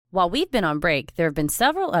While we've been on break, there have been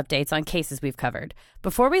several updates on cases we've covered.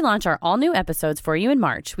 Before we launch our all-new episodes for you in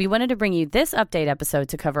March, we wanted to bring you this update episode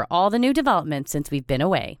to cover all the new developments since we've been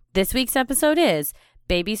away. This week's episode is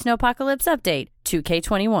Baby Snowpocalypse Update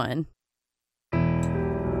 2K21.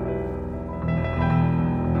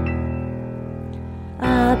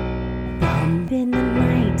 A bump in the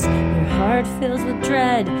night, your heart fills with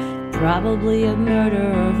dread. Probably a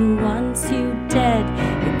murderer who wants you dead.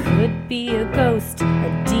 It could be a ghost,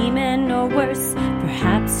 a demon, or worse.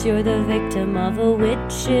 Perhaps you're the victim of a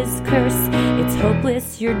witch's curse. It's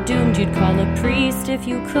hopeless, you're doomed. You'd call a priest if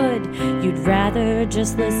you could. You'd rather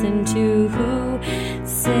just listen to who?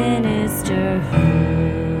 Sinisterhood.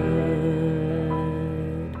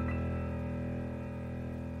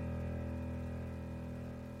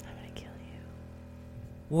 I'm gonna kill you.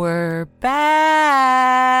 We're back.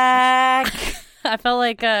 I felt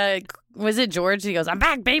like, was it George? He goes, I'm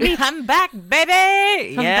back, baby. I'm back,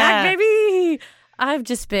 baby. I'm back, baby. I've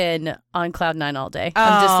just been on cloud nine all day.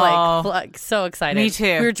 I'm just like so excited. Me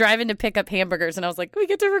too. We were driving to pick up hamburgers, and I was like, we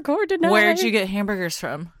get to record tonight. Where'd you get hamburgers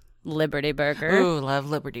from? Liberty Burger. Ooh, love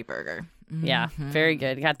Liberty Burger. Mm-hmm. Yeah, very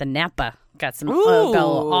good. Got the Napa. Got some got a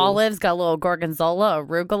little olives, got a little gorgonzola,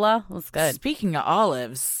 arugula. It was good. Speaking of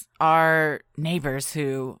olives, our neighbors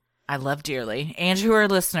who I love dearly and who are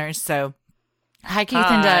listeners, so hi, Keith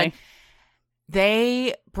and Doug.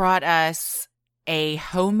 They brought us a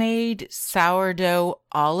homemade sourdough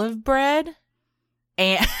olive bread,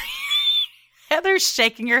 and Heather's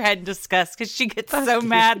shaking her head in disgust because she gets so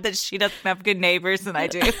mad that she doesn't have good neighbors, and I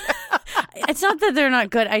do. It's not that they're not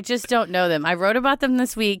good. I just don't know them. I wrote about them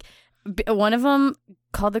this week. One of them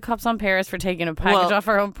called the cops on Paris for taking a package off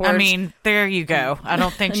our home porch. I mean, there you go. I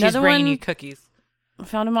don't think she's bringing you cookies. I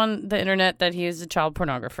found him on the internet that he is a child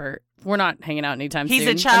pornographer. We're not hanging out anytime soon. He's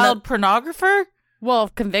a child pornographer? Well,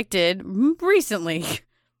 convicted recently.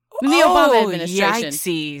 In the Obama administration.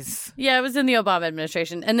 Yikesies. Yeah, it was in the Obama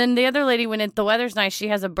administration. And then the other lady, when the weather's nice, she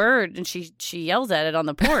has a bird and she yells at it on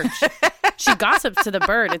the porch. She gossips to the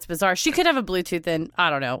bird. It's bizarre. She could have a Bluetooth in, I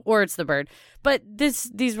don't know, or it's the bird. But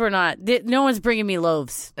these were not. No one's bringing me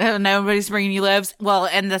loaves. Nobody's bringing you loaves. Well,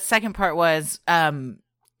 and the second part was the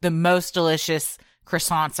most delicious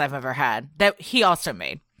croissants I've ever had that he also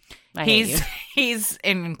made. He's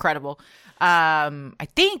incredible. I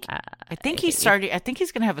think he's starting. I think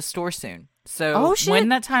he's going to have a store soon. So when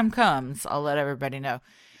that time comes, I'll let everybody know.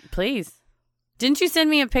 Please. Didn't you send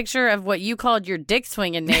me a picture of what you called your dick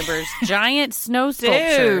swinging neighbor's giant snow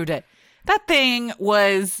sculpture? Dude, that thing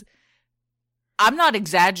was, I'm not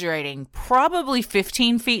exaggerating, probably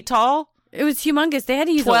 15 feet tall. It was humongous. They had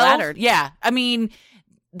to use a ladder. Yeah. I mean,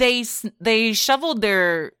 they shoveled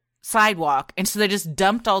their sidewalk, and so they just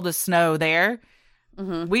dumped all the snow there.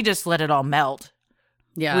 Mm-hmm. We just let it all melt.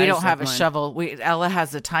 Yeah, we don't have a shovel. Ella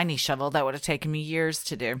has a tiny shovel that would have taken me years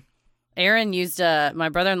to do. Aaron used my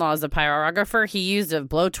brother-in-law is a pyrographer. He used a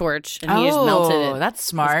blowtorch and he just melted it. That's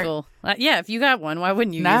smart. Cool. Yeah, if you got one, why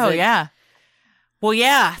wouldn't you use it? No, yeah. Well,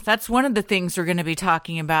 yeah, that's one of the things we're going to be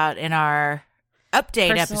talking about in our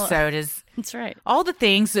update episode. That's right. All the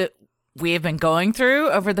things that we have been going through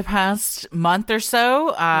over the past month or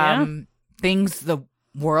so. Things the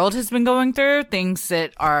world has been going through, things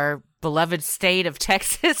that our beloved state of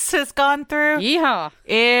Texas has gone through. Yeehaw.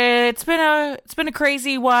 It's been a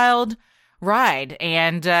crazy, wild ride,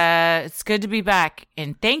 and it's good to be back.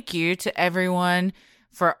 And thank you to everyone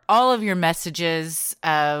for all of your messages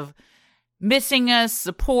of missing us,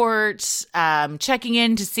 support, checking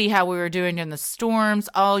in to see how we were doing in the storms,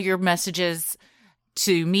 all your messages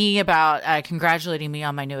to me about congratulating me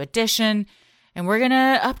on my new addition. And we're going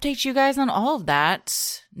to update you guys on all of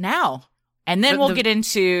that now. And then we'll get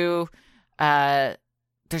into,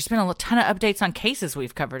 there's been a ton of updates on cases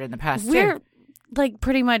we've covered in the past, We're like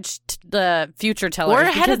pretty much the future tellers. We're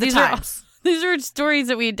ahead of the times. These are stories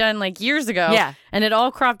that we had done like years ago. Yeah. And it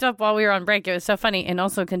all cropped up while we were on break. It was so funny and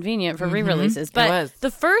also convenient for re-releases. But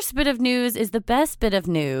the first bit of news is the best bit of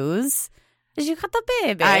news. Is you got the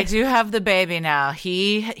baby. I do have the baby now.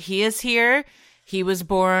 He is here. He was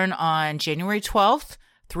born on January 12th,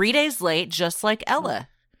 3 days late, just like Ella.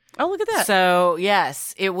 Oh, look at that. So,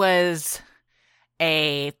 yes, it was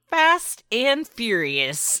a fast and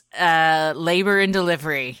furious labor and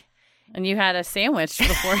delivery. And you had a sandwich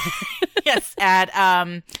before. Yes, at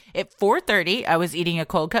 4:30, I was eating a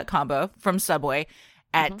cold cut combo from Subway.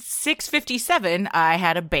 At 6:57, I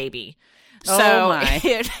had a baby. So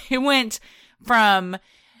it went from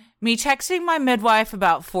me texting my midwife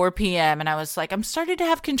about 4 p.m. and I was like, I'm starting to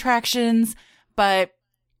have contractions, but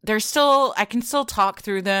I can still talk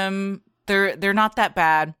through them. They're not that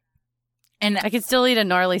bad. And I could still eat a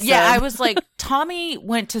gnarly sub. yeah, I was like, Tommy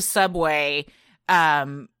went to Subway,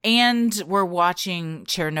 and we're watching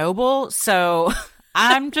Chernobyl, so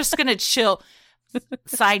I'm just gonna chill.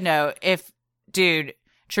 Side note, dude,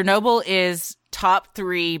 Chernobyl is top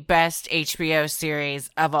 3 best HBO series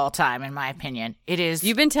of all time, in my opinion. It is.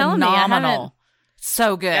 You've been telling phenomenal.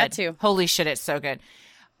 So good. Got to. Holy shit, it's so good.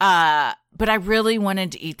 But I really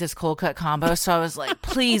wanted to eat this cold cut combo, so I was like,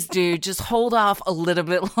 please, dude, just hold off a little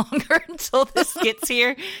bit longer until this gets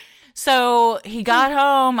here. So he got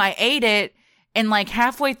home, I ate it, and like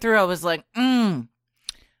halfway through, I was like, ooh,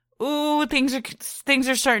 things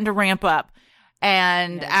are starting to ramp up.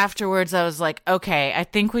 And afterwards, I was like, okay, I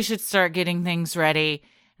think we should start getting things ready.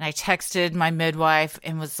 And I texted my midwife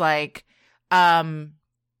and was like, things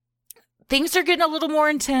are getting a little more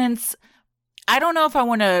intense. I don't know if I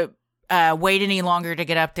want to wait any longer to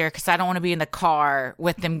get up there because I don't want to be in the car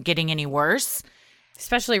with them getting any worse.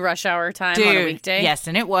 Especially rush hour time Dude, on a weekday. Yes,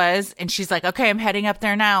 and it was. And she's like, okay, I'm heading up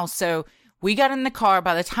there now. So we got in the car.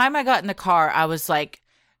 By the time I got in the car, I was like,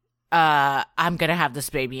 I'm going to have this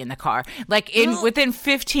baby in the car. Like within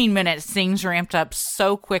 15 minutes, things ramped up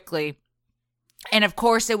so quickly. And of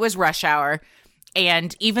course, it was rush hour.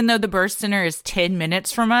 And even though the birth center is 10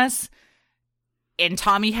 minutes from us, and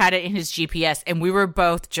Tommy had it in his GPS, and we were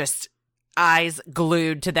both just eyes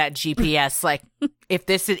glued to that GPS. Like, if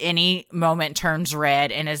this at any moment turns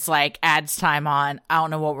red and is like, adds time on, I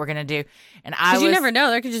don't know what we're going to do. And you never know.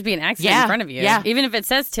 There could just be an accident in front of you. Yeah. Even if it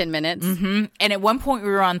says 10 minutes. Mm-hmm. And at one point, we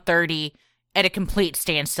were on 30 at a complete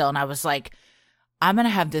standstill. And I was like, I'm going to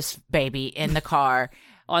have this baby in the car.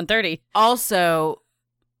 On 30. Also,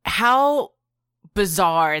 how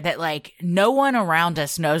bizarre that like no one around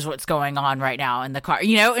us knows what's going on right now in the car,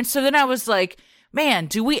 you know? And so then I was like, man,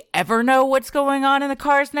 do we ever know what's going on in the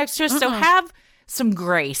cars next to us? So have some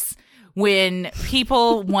grace when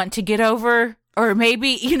people want to get over, or maybe,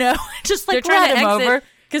 you know, just like they're trying let to them exit over.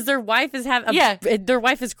 Because their wife is their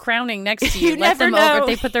wife is crowning next to you. You Let never them know. over. If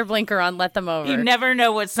they put their blinker on, let them over. You never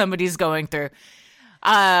know what somebody's going through.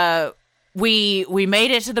 We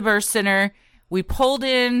made it to the birth center. We pulled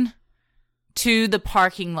in to the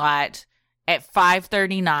parking lot at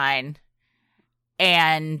 5:39,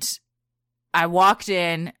 and I walked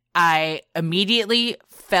in. I immediately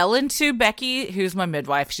fell into Becky, who's my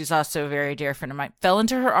midwife. She's also a very dear friend of mine. Fell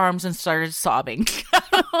into her arms and started sobbing.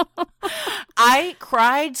 I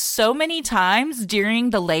cried so many times during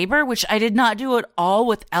the labor, which I did not do at all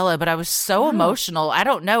with Ella, but I was so emotional. I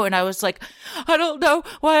don't know. And I was like, I don't know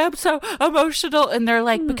why I'm so emotional. And they're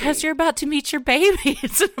like, because you're about to meet your baby.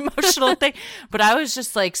 It's an emotional thing. But I was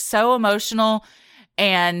just like so emotional.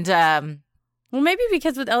 And, well, maybe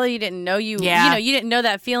because with Ella, you didn't know you didn't know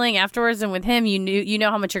that feeling afterwards. And with him, you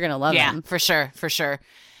know how much you're going to love him. Yeah, for sure.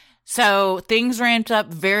 So things ramped up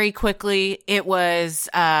very quickly. It was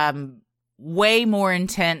way more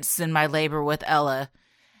intense than my labor with Ella.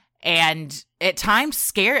 And at times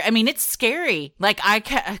scary. I mean, it's scary. Like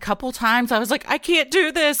a couple times I was like, I can't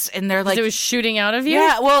do this. And they're like, it was shooting out of you?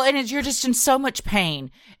 Yeah. Well, and you're just in so much pain.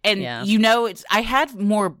 And you know, I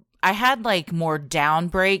had like more down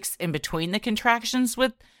breaks in between the contractions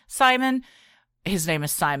with Simon. His name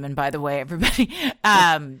is Simon, by the way, everybody.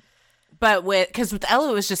 But because with Ella,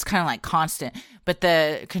 it was just kind of like constant, but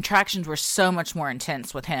the contractions were so much more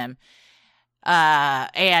intense with him.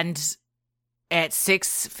 And at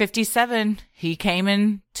 6:57, he came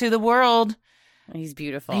into the world. He's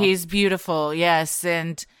beautiful. He's beautiful. Yes.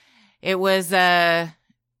 And it was a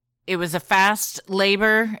fast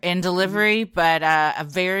labor and delivery, but a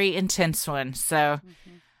very intense one. So,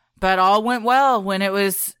 but all went well when it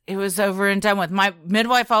was over and done with. My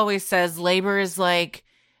midwife always says labor is like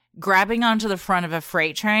grabbing onto the front of a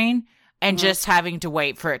freight train and just having to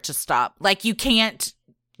wait for it to stop. Like you can't,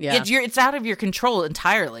 it's out of your control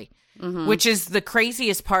entirely, which is the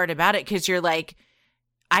craziest part about it. 'Cause you're like,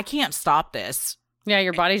 I can't stop this. Yeah,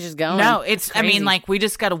 your body's just going. No, I mean, like, we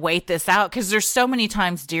just got to wait this out because there's so many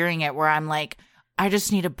times during it where I'm like, I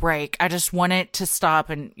just need a break. I just want it to stop.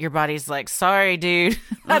 And your body's like, sorry, dude.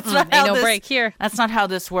 That's not how no break here. That's not how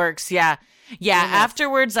this works. Yeah.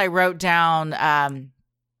 Afterwards, I wrote down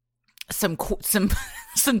some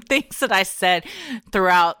things that I said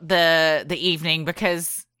throughout the evening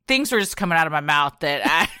because things were just coming out of my mouth that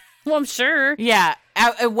I. Well, I'm sure. Yeah.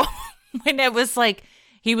 When it was like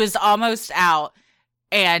he was almost out.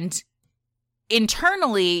 And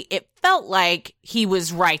internally, it felt like he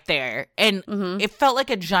was right there. And it felt like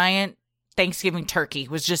a giant Thanksgiving turkey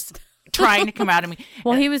was just trying to come out of me.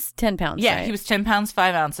 Well, he was 10 pounds, Yeah, right? he was 10 pounds,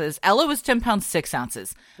 5 ounces. Ella was 10 pounds, 6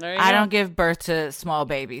 ounces. I don't give birth to small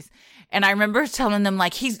babies. And I remember telling them,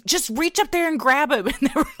 like, he's just reach up there and grab him.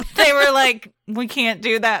 And they were like, we can't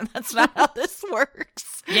do that. That's not how this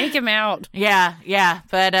works. Yank him out. Yeah.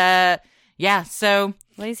 But, so.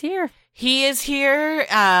 Well, he's here. He is here.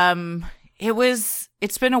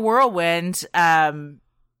 It's been a whirlwind. I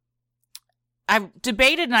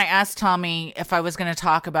debated and I asked Tommy if I was going to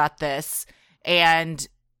talk about this. And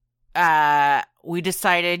we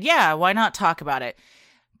decided, why not talk about it?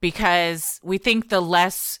 Because we think the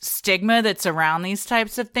less stigma that's around these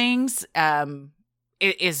types of things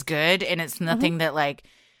is good. And it's nothing that, like,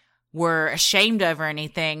 we're ashamed of or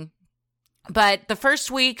anything. But the first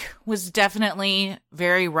week was definitely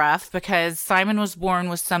very rough because Simon was born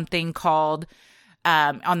with something called,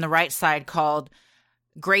 on the right side, called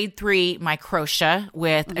grade 3 microtia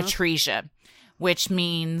with atresia, which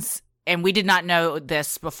means, and we did not know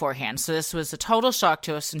this beforehand. So this was a total shock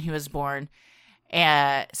to us when he was born.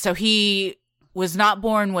 So he was not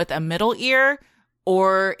born with a middle ear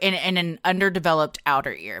or in an underdeveloped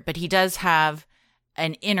outer ear, but he does have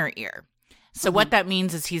an inner ear. So what that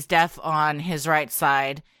means is he's deaf on his right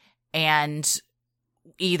side and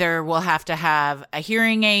either will have to have a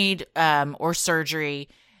hearing aid or surgery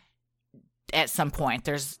at some point.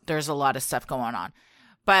 There's a lot of stuff going on.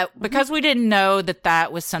 But because we didn't know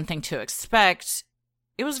that was something to expect,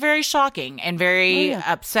 it was very shocking and very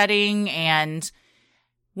upsetting. And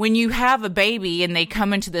when you have a baby and they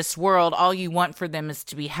come into this world, all you want for them is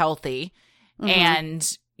to be healthy.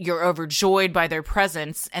 And you're overjoyed by their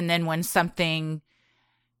presence. And then when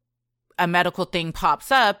a medical thing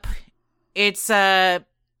pops up, it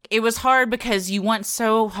was hard because you want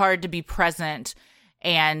so hard to be present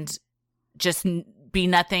and just be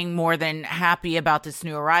nothing more than happy about this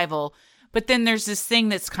new arrival. But then there's this thing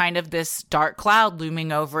that's kind of this dark cloud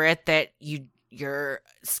looming over it that you're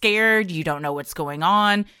scared. You don't know what's going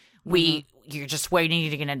on. You're just waiting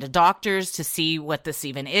to get into doctors to see what this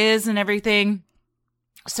even is and everything.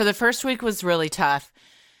 So the first week was really tough.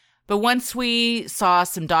 But once we saw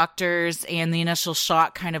some doctors and the initial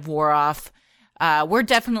shock kind of wore off, we're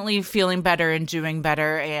definitely feeling better and doing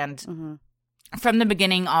better. And from the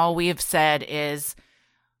beginning, all we have said is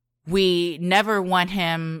we never want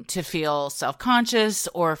him to feel self-conscious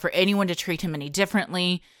or for anyone to treat him any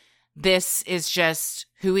differently. This is just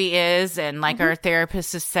who he is. And like our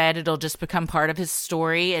therapist has said, it'll just become part of his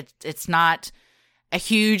story. It's not a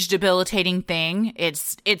huge debilitating thing.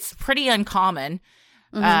 It's pretty uncommon.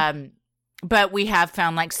 But we have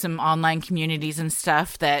found like some online communities and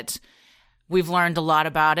stuff that we've learned a lot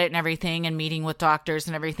about it and everything, and meeting with doctors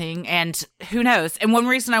and everything. And who knows? And one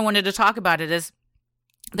reason I wanted to talk about it is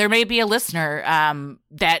there may be a listener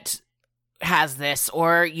that has this,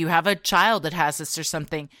 or you have a child that has this or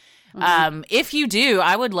something. If you do,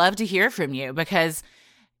 I would love to hear from you because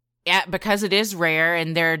it is rare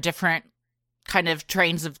and there are different kind of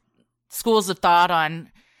schools of thought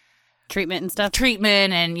on treatment and stuff.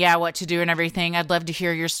 Treatment and what to do and everything. I'd love to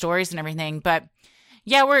hear your stories and everything. But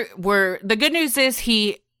we're the good news is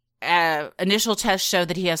he initial tests show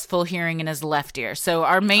that he has full hearing in his left ear. So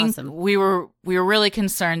our main we were really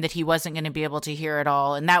concerned that he wasn't going to be able to hear at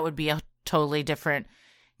all, and that would be a totally different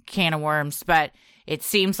can of worms. But it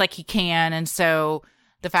seems like he can, and so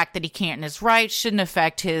the fact that he can't in his right shouldn't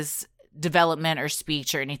affect his development or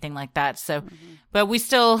speech or anything like that. So, but we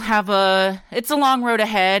still have it's a long road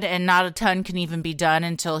ahead, and not a ton can even be done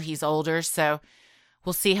until he's older. So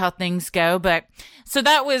we'll see how things go. But so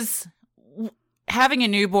that was, having a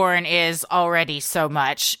newborn is already so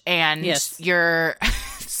much, and you're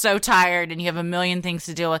so tired and you have a million things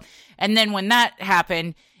to deal with. And then when that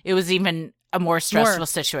happened, it was even a more stressful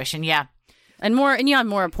situation. Yeah. And you have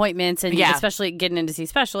more appointments, and especially getting in to see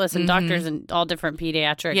specialists and doctors and all different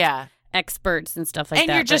pediatric experts and stuff like that.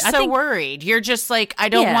 And you're just worried. You're just like, I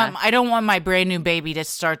don't want my brand new baby to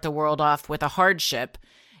start the world off with a hardship,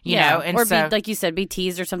 you know? And or be, like you said, be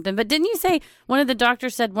teased or something. But didn't you say one of the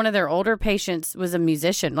doctors said one of their older patients was a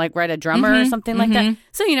musician, like a drummer or something like that?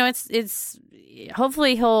 So, it's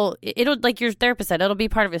hopefully it'll, like your therapist said, it'll be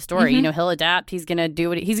part of his story. He'll adapt. He's going to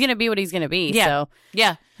do he's going to be what he's going to be. Yeah. So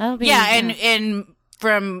that'll be, And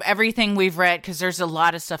from everything we've read, because there's a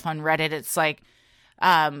lot of stuff on Reddit, it's like,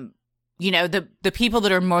 the people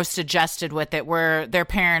that are most adjusted with it were their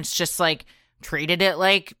parents just like treated it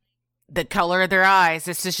like the color of their eyes.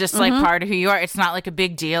 This is just like part of who you are. It's not like a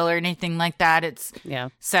big deal or anything like that.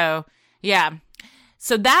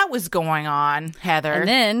 So that was going on, Heather.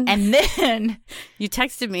 And then you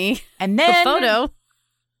texted me and then the photo.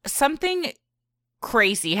 Something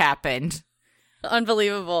crazy happened.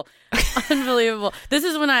 Unbelievable. This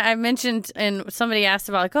is when I mentioned, and somebody asked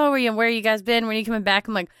about like, where you guys been? When are you coming back?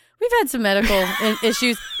 I'm like, We've had some medical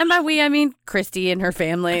issues. And by we, I mean Christy and her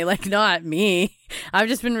family, like not me. I've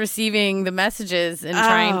just been receiving the messages and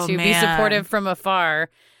trying to be supportive from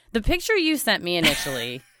afar. The picture you sent me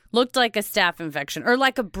initially looked like a staph infection or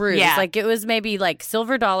like a bruise. Yeah. Like it was maybe like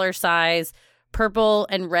silver dollar size, purple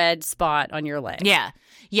and red spot on your leg. Yeah.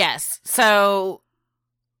 Yes. So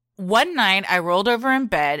one night I rolled over in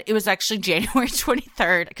bed. It was actually January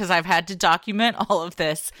 23rd because I've had to document all of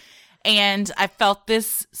this. And I felt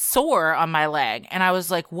this sore on my leg. And I was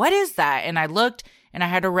like, what is that? And I looked and I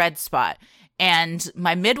had a red spot. And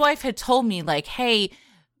my midwife had told me like, hey,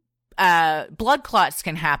 blood clots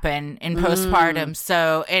can happen in postpartum.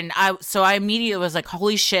 So I immediately was like,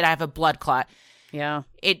 holy shit, I have a blood clot. Yeah.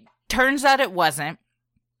 It turns out it wasn't.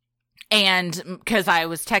 And because I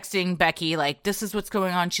was texting Becky, like, this is what's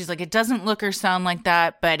going on. She's like, it doesn't look or sound like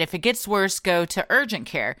that. But if it gets worse, go to urgent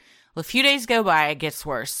care. Well, a few days go by, it gets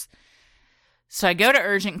worse. So I go to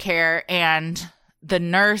urgent care and the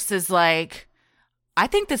nurse is like, I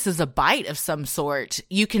think this is a bite of some sort.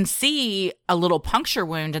 You can see a little puncture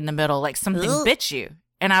wound in the middle, like something bit you.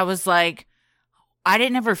 And I was like, I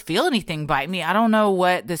didn't ever feel anything bite me. I don't know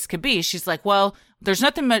what this could be. She's like, well, there's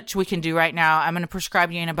nothing much we can do right now. I'm going to prescribe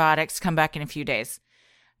you antibiotics. Come back in a few days.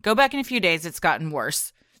 Go back in a few days. It's gotten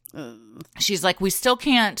worse. She's like, we still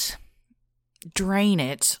can't drain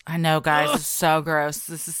it. I know, guys. This is so gross.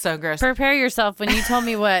 This is so gross. Prepare yourself. When you told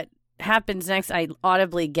me what happens next, I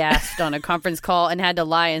audibly gasped on a conference call and had to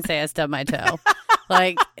lie and say I stubbed my toe.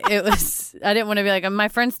 Like, it was, I didn't want to be like, my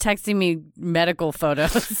friend's texting me medical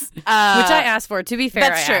photos, which I asked for. To be fair,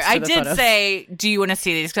 that's true. I did photos. say, do you want to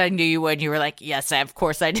see these? Because I knew you would. And you were like, yes, of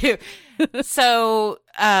course I do. So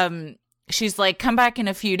she's like, come back in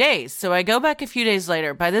a few days. So I go back a few days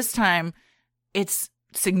later. By this time, it's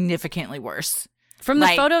significantly worse. From the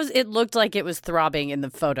photos, it looked like it was throbbing in the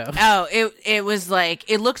photo. Oh, it was like,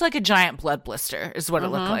 it looked like a giant blood blister is what it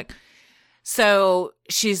looked like. So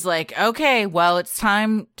she's like, okay, well, it's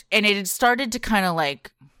time. And it had started to kind of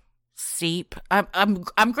like seep. I'm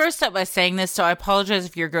grossed out by saying this, so I apologize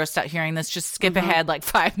if you're grossed out hearing this. Just skip ahead like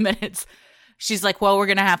 5 minutes. She's like, well, we're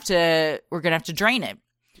gonna have to drain it.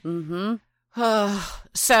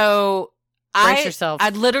 So Brace yourself. I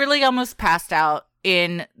literally almost passed out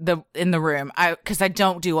in the room. Because I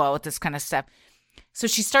don't do well with this kind of stuff. So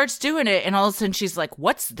she starts doing it, and all of a sudden she's like,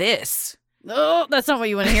 what's this? Oh, that's not what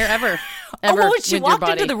you want to hear ever. Ever when she with walked your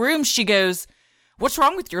body. into the room, she goes, what's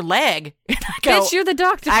wrong with your leg? And I go, Bitch, you're the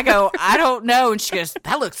doctor. I go, I don't know. And she goes,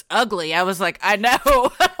 that looks ugly. I was like, I know.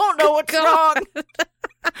 I don't know what's wrong.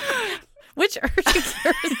 Which urgent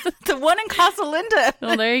care is this? The one in Casa Linda.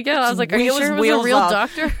 Well, there you go. I was like, are you sure it was a real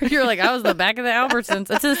doctor? You're like, I was in the back of the Albertsons.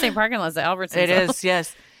 It's in the same parking lot as the Albertsons. It is,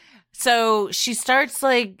 yes. So she starts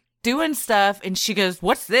like doing stuff and she goes,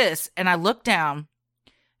 what's this? And I look down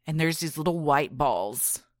and there's these little white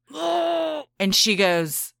balls. And she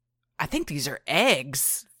goes, I think these are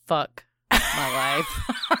eggs. Fuck my life.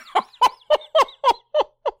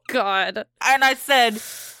 God. And I said,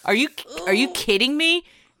 are you kidding me?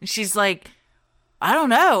 And she's like, I don't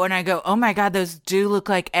know. And I go, oh my God, those do look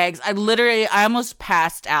like eggs. I almost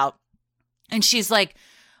passed out. And she's like,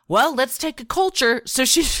 well, let's take a culture. So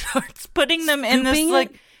she starts putting them in this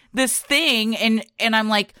like this thing. And I'm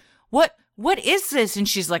like, what is this? And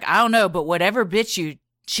she's like, I don't know, but whatever bit you,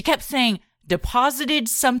 she kept saying, deposited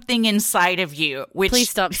something inside of you. Which please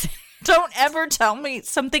stop. Don't ever tell me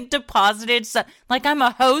something deposited. Like I'm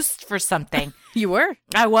a host for something. You were?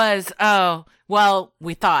 I was. Oh, well,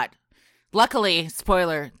 we thought. Luckily,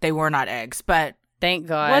 spoiler, they were not eggs, but thank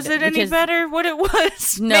God. Was it any better what it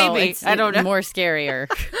was? No, maybe. I don't know. More scarier.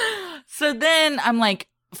 So then I'm like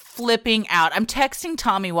flipping out. I'm texting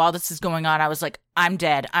Tommy while this is going on. I was like, I'm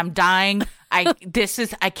dead. I'm dying. I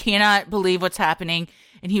cannot believe what's happening.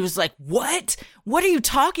 And he was like, what? What are you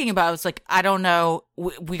talking about? I was like, I don't know.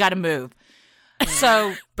 We got to move.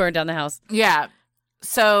 So burn down the house. Yeah.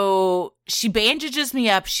 So she bandages me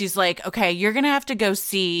up. She's like, okay, you're going to have to go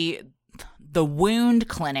see the wound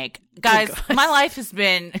clinic. Guys, my life has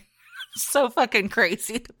been so fucking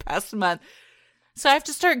crazy the past month. So I have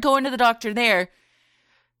to start going to the doctor there.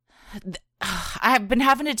 I have been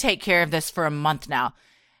having to take care of this for a month now.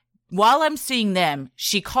 While I'm seeing them,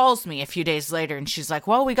 she calls me a few days later and she's like,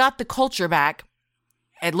 well, we got the culture back.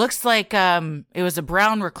 It looks like it was a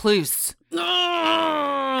brown recluse.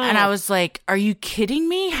 And I was like, are you kidding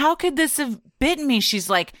me? How could this have bitten me? She's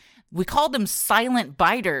like, we call them silent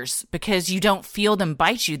biters because you don't feel them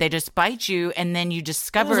bite you. They just bite you and then you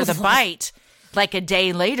discover the bite like a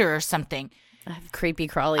day later or something. I have creepy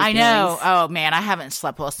crawly I know. Oh, man, I haven't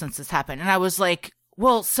slept well since this happened. And I was like,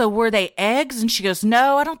 well, so were they eggs? And she goes,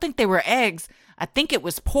 no, I don't think they were eggs. I think it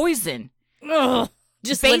was poison. Ugh.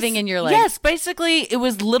 Just living in your leg. Yes, basically, it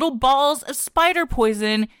was little balls of spider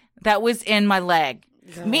poison that was in my leg.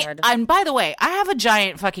 And by the way, I have a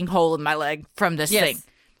giant fucking hole in my leg from this thing.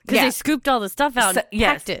 Because they scooped all the stuff out and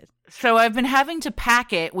packed it. So I've been having to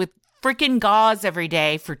pack it with freaking gauze every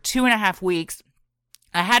day for 2.5 weeks.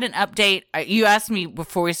 I had an update. You asked me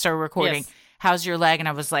before we started recording, how's your leg? And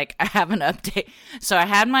I was like, I have an update. So I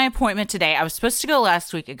had my appointment today. I was supposed to go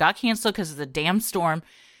last week. It got canceled because of the damn storm.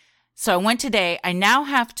 So I went today. I now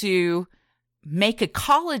have to make a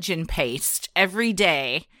collagen paste every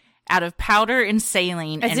day out of powder and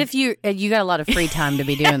saline. As if you got a lot of free time to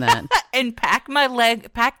be doing that. And pack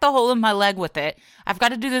the hole in my leg with it. I've got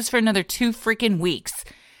to do this for another 2 freaking weeks.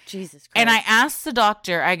 Jesus Christ. And I asked the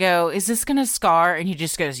doctor, I go, is this going to scar? And he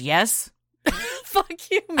just goes, yes. Fuck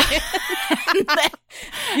you, man.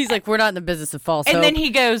 He's like, we're not in the business of false hope. And then he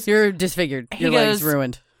goes, you're disfigured. Your leg's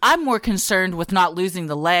ruined. I'm more concerned with not losing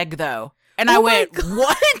the leg, though. And I went,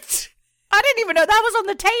 what? I didn't even know that was on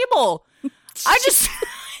the table. It's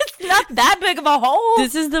not that big of a hole.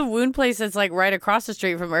 This is the wound place that's like right across the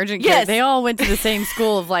street from urgent care. They all went to the same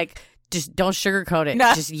school of like, just don't sugarcoat it.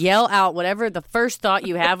 No. Just yell out whatever the first thought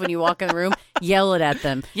you have when you walk in the room, yell it at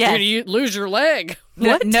them. Yes. You're gonna lose your leg.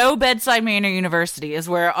 No bedside manner university is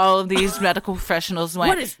where all of these medical professionals went.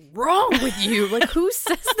 What is wrong with you? Like, who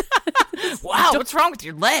says that? Wow, what's wrong with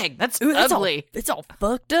your leg? That's ugly. It's all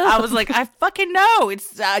fucked up. I was like, I fucking know.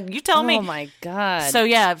 It's you tell me. Oh my God.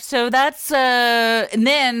 So that's and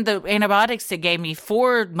then the antibiotics they gave me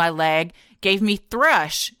for my leg gave me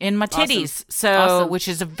thrush in my titties. Which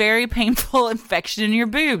is a very painful infection in your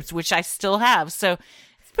boobs, which I still have. So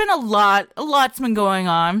it's been a lot's been going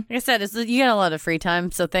on. Like I said, you got a lot of free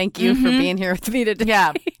time, so thank you for being here with me today.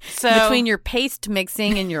 Yeah. So between your paste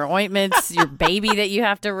mixing and your ointments, your baby that you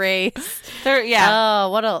have to raise. Oh,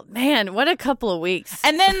 what a couple of weeks.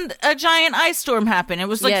 And then a giant ice storm happened. It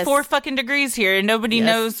was like 4 fucking degrees here, and nobody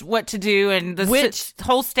knows what to do. And the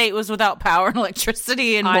whole state was without power and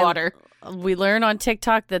electricity and water. We learn on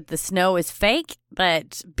TikTok that the snow is fake,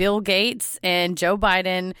 that Bill Gates and Joe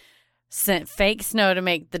Biden sent fake snow to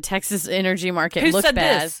make the Texas energy market look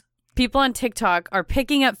bad. This? People on TikTok are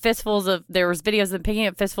picking up fistfuls of, there was videos of them picking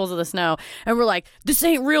up fistfuls of the snow, and we're like, this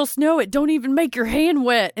ain't real snow. It don't even make your hand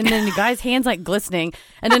wet. And then the guy's hand's like glistening.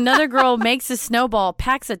 And another girl makes a snowball,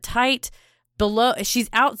 packs a tight she's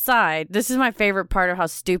outside. This is my favorite part of how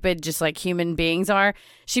stupid just like human beings are.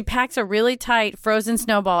 She packs a really tight frozen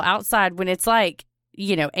snowball outside when it's like,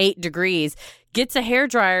 8 degrees, gets a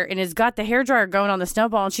hairdryer and has got the hairdryer going on the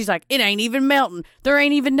snowball. And she's like, it ain't even melting. There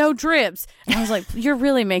ain't even no drips. And I was like, you're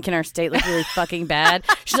really making our state look really fucking bad.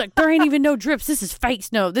 She's like, there ain't even no drips. This is fake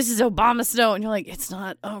snow. This is Obama snow. And you're like, it's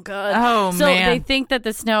not. Oh, God. Oh, so man. They think that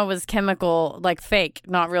the snow was chemical, like fake,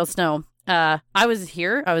 not real snow. I was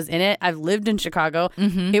here. I was in it. I've lived in Chicago.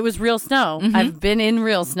 Mm-hmm. It was real snow. Mm-hmm. I've been in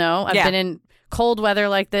real snow. I've been in cold weather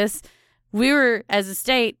like this. We were, as a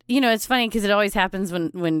state, it's funny because it always happens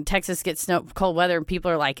when Texas gets cold weather and people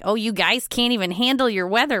are like, oh, you guys can't even handle your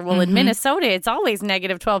weather. Well, in Minnesota, it's always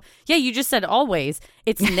 -12. Yeah, you just said always.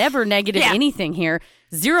 It's never negative anything here.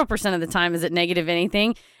 0% of the time is it negative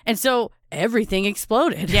anything. And so everything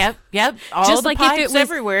exploded. Yep. All just the like pipes if it was,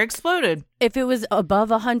 everywhere exploded. If it was above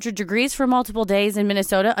 100 degrees for multiple days in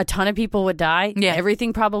Minnesota, a ton of people would die. Yeah.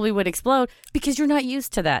 Everything probably would explode because you're not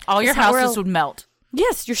used to that. All your houses would melt.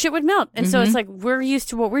 Yes, your shit would melt. And so it's like, we're used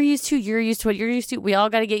to what we're used to. You're used to what you're used to. We all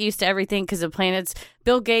got to get used to everything because the planets.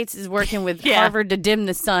 Bill Gates is working with Harvard to dim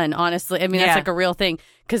the sun, honestly. I mean, that's like a real thing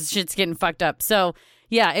because shit's getting fucked up. So,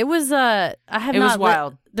 yeah, it was, it was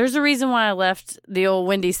wild. There's a reason why I left the old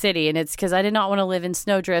Windy City, and it's because I did not want to live in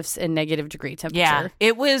snowdrifts and negative degree temperature. Yeah,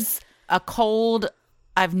 it was a cold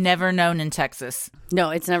I've never known in Texas.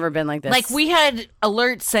 No, it's never been like this. Like, we had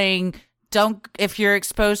alerts saying, if you're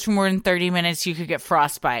exposed for more than 30 minutes, you could get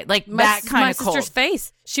frostbite. Like that kind of cold. My sister's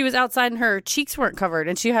face. She was outside and her cheeks weren't covered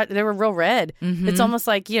and they were real red. Mm-hmm. It's almost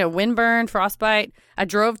like, windburn, frostbite. I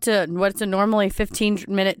drove to what's a normally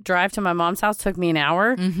 15-minute drive to my mom's house. Took me an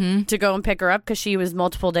hour to go and pick her up because she was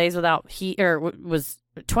multiple days without heat, or was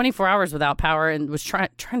 24 hours without power, and was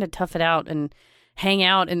trying to tough it out and hang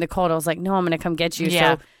out in the cold. I was like, no, I'm going to come get you.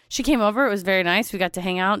 Yeah. So she came over. It was very nice. We got to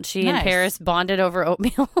hang out. She and Paris bonded over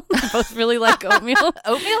oatmeal. They both really like oatmeal.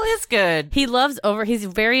 Oatmeal is good. He's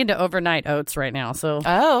very into overnight oats right now. So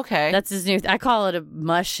okay. That's his new, I call it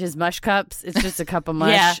his mush cups. It's just a cup of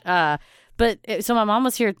mush. So my mom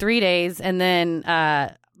was here 3 days, and then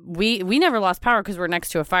we never lost power because we're next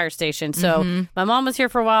to a fire station. So my mom was here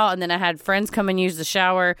for a while, and then I had friends come and use the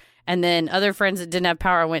shower. And then other friends that didn't have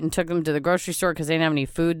power, I went and took them to the grocery store because they didn't have any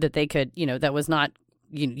food that they could, that was not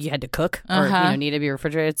you had to cook or need to be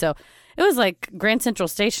refrigerated. So it was like Grand Central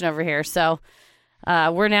Station over here. So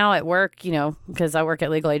we're now at work, because I work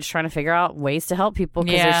at Legal Age, trying to figure out ways to help people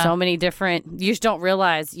because there's so many different. You just don't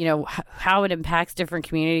realize, how it impacts different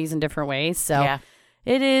communities in different ways. So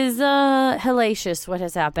it is hellacious what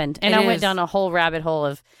has happened. And I went down a whole rabbit hole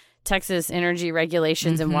of Texas energy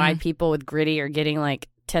regulations and why people with gritty are getting like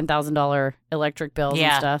 $10,000 electric bills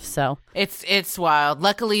and stuff. So it's wild.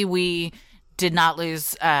 Luckily, we did not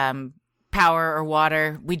lose power or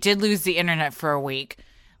water. We did lose the internet for a week,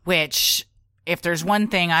 which, if there's one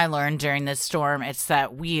thing I learned during this storm, it's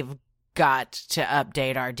that we've got to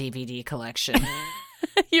update our DVD collection.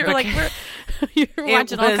 You're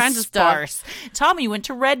watching all kinds of stuff. Tommy went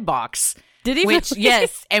to Redbox. Did he? Which,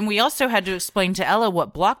 yes, and we also had to explain to Ella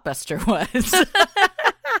what Blockbuster was.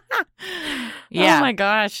 Oh my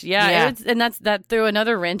gosh. Yeah. That threw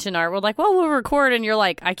another wrench in our, we're like, well, we'll record. And you're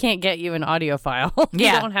like, I can't get you an audio file.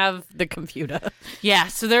 You don't have the computer. Yeah.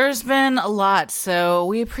 So there's been a lot. So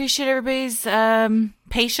we appreciate everybody's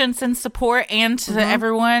patience and support, and to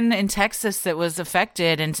everyone in Texas that was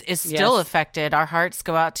affected and is still affected. Our hearts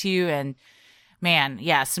go out to you. And man,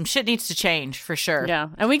 some shit needs to change for sure. Yeah.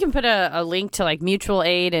 And we can put a link to like mutual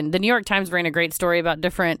aid. And the New York Times ran a great story about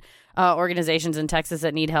different organizations in Texas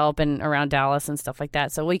that need help and around Dallas and stuff like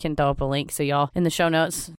that. So we can throw up a link so y'all in the show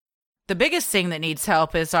notes. The biggest thing that needs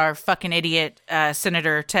help is our fucking idiot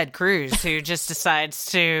Senator Ted Cruz, who just decides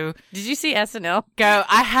to... Did you see SNL? Go.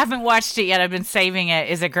 I haven't watched it yet. I've been saving it.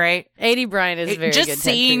 Is it great? Adie Bryant is very just good. Just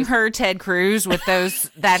seeing her Ted Cruz with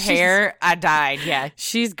that hair, I died. Yeah.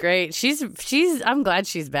 She's great. She's. I'm glad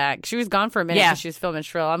she's back. She was gone for a minute when she was filming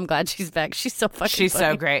Shrill. I'm glad she's back. She's so fucking She's funny.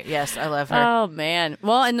 so great. Yes, I love her. Oh, man.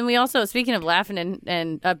 Well, and then we also, speaking of laughing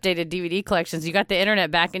and updated DVD collections, you got the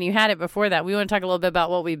internet back and you had it before that. We want to talk a little bit about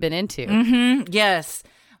what we've been into. Mm-hmm. Yes.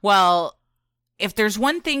 Well, if there's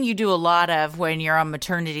one thing you do a lot of when you're on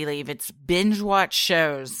maternity leave, it's binge watch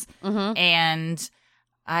shows. And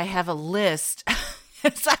I have a list.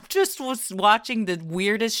 I just was watching the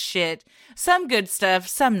weirdest shit. Some good stuff,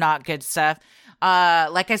 some not good stuff.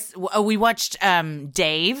 We watched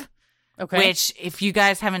Dave. Okay. Which, if you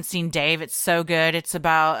guys haven't seen Dave, it's so good. It's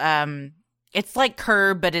about it's like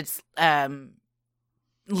Curb, but it's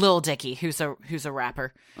Lil Dicky, who's a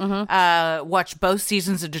rapper. Watch both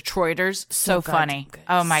seasons of Detroiters. So funny.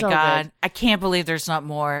 Oh my God. Good. I can't believe there's not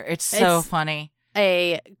more. It's so funny.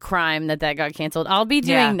 A crime that got canceled. I'll be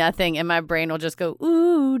doing nothing and my brain will just go,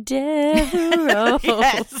 ooh, Devereaux.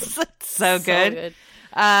 Yes. So good.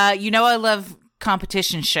 I love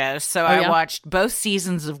competition shows. So I watched both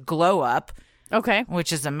seasons of Glow Up. Okay.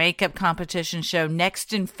 Which is a makeup competition show.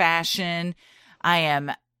 Next in Fashion. I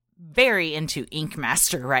am very into Ink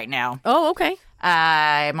Master right now. Oh, okay.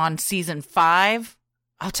 I'm on season 5.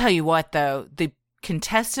 I'll tell you what, though. The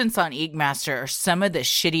contestants on Ink Master are some of the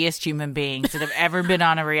shittiest human beings that have ever been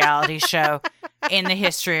on a reality show in the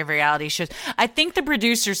history of reality shows. I think the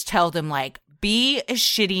producers tell them, like, be as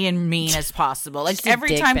shitty and mean as possible. Like,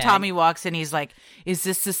 every time Tommy walks in, he's like, is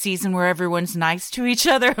this the season where everyone's nice to each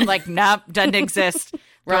other? I'm like, nope, doesn't exist.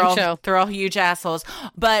 They're all huge assholes.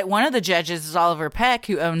 But one of the judges is Oliver Peck,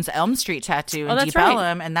 who owns Elm Street Tattoo in Deep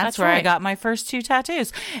Ellum, and that's where I got my first 2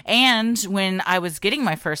 tattoos. And when I was getting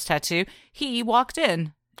my first tattoo, he walked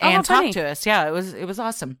in and talked to us. Yeah, it was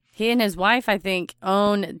awesome. He and his wife, I think,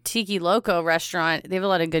 own Tiki Loco restaurant. They have a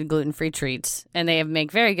lot of good gluten-free treats, and they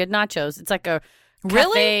make very good nachos. It's like a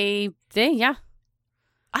cafe thing. Yeah.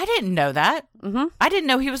 I didn't know that. I didn't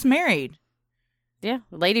know he was married. Yeah,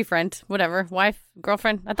 lady friend, whatever, wife,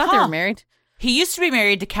 girlfriend. I thought they were married. He used to be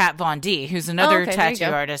married to Kat Von D, who's another tattoo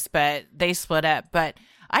artist, but they split up. But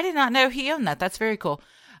I did not know he owned that. That's very cool.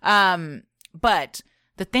 But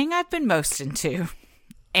the thing I've been most into,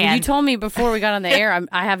 and you told me before we got on the air,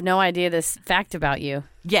 I have no idea this fact about you.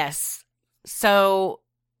 Yes. So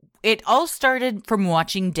it all started from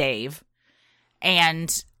watching Dave,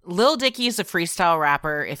 and Lil Dicky is a freestyle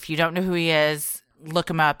rapper. If you don't know who he is,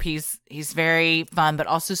 look him up. He's very fun, but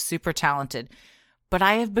also super talented. But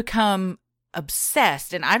I have become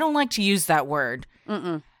obsessed, and I don't like to use that word,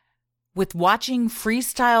 with watching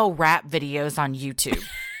freestyle rap videos on YouTube.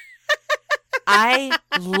 I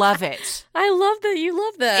love it. I love that you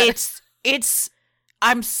love that.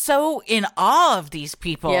 I'm so in awe of these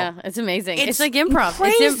people. Yeah, it's amazing. It's like improv.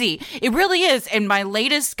 Crazy. It really is. And my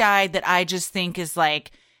latest guy that I just think is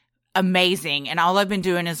like amazing, and all I've been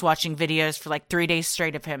doing is watching videos for like 3 days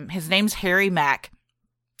straight of him. His name's Harry Mack.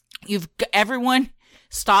 Everyone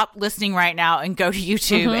stop listening right now and go to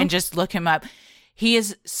YouTube and just look him up. He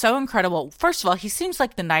is so incredible. First of all, he seems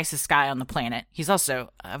like the nicest guy on the planet. He's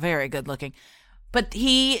also very good looking. But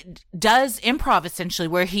he does improv essentially,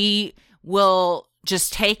 where he will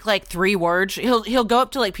just take like 3 words. He'll go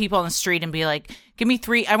up to like people on the street and be like, "Give me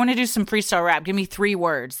 3. I want to do some freestyle rap. Give me 3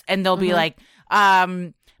 words," and they'll be like,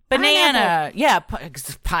 "Banana, pineapple. Yeah,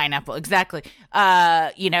 pineapple, exactly.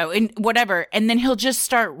 And whatever." And then he'll just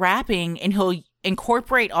start rapping, and he'll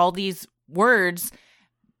incorporate all these words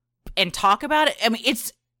and talk about it. I mean,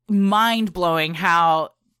 it's mind blowing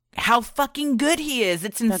how fucking good he is.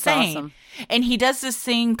 It's insane. That's awesome. And he does this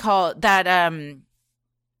thing called that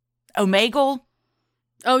Omegle.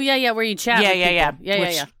 Oh yeah, where you chat. with people.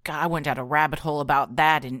 Yeah. God, I went down a rabbit hole about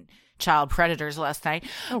that and child predators last night.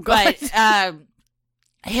 Oh god. But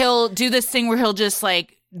he'll do this thing where he'll just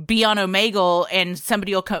like be on Omegle, and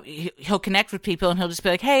somebody he'll connect with people, and he'll just be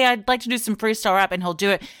like, "Hey, I'd like to do some freestyle rap," and he'll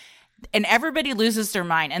do it, and everybody loses their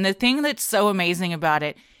mind. And the thing that's so amazing about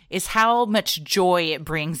it is how much joy it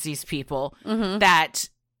brings these people that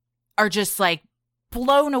are just like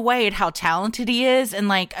blown away at how talented he is. And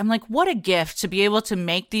like, I'm like, what a gift to be able to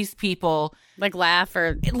make these people like laugh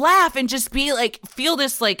and just be like, feel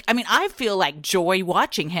this, like, I mean, I feel like joy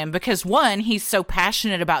watching him because 1, he's so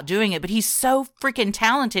passionate about doing it, but he's so freaking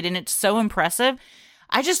talented and it's so impressive.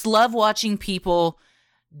 I just love watching people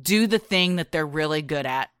do the thing that they're really good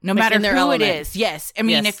at, no matter who element. it is. Yes. I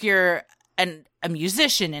mean, if you're a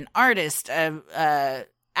musician, an artist, a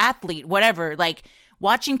athlete, whatever, like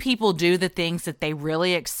watching people do the things that they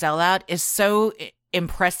really excel at is so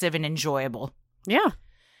impressive and enjoyable. Yeah.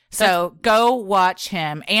 So go watch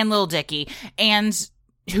him and Lil Dicky and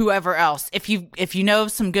whoever else. If you know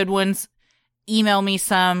of some good ones, email me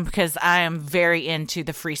some because I am very into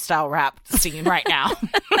the freestyle rap scene right now.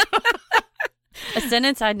 A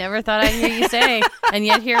sentence I never thought I'd hear you say, and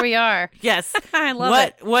yet here we are. Yes. I love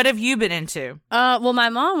it. What have you been into? Well, my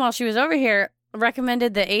mom, while she was over here,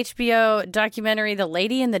 recommended the HBO documentary The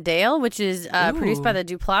Lady in the Dale, which is produced by the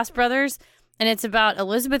Duplass brothers. And it's about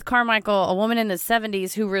Elizabeth Carmichael, a woman in the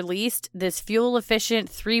 70s who released this fuel-efficient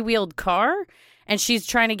 3-wheeled car. And she's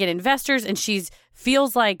trying to get investors, and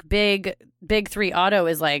feels like Big 3 Auto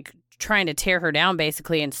is like trying to tear her down,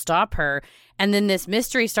 basically, and stop her. And then this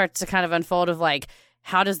mystery starts to kind of unfold of like,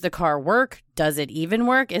 how does the car work? Does it even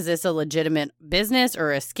work? Is this a legitimate business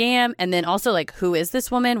or a scam? And then also like, who is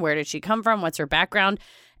this woman? Where did she come from? What's her background?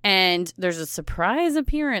 And there's a surprise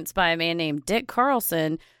appearance by a man named Dick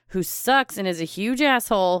Carlson who sucks and is a huge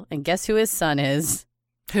asshole. And guess who his son is?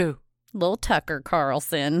 Who? Lil Tucker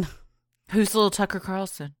Carlson. Who's Lil Tucker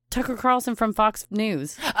Carlson? Tucker Carlson from Fox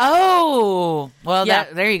News. Oh, well,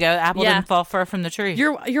 Yeah. there you go. Apple didn't fall far from the tree.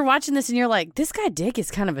 You're watching this and you're like, this guy Dick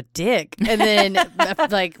is kind of a dick. And then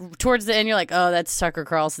like towards the end, you're like, oh, that's Tucker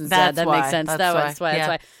Carlson's dad. That makes sense. That's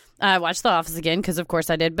why. I watched The Office again because, of course,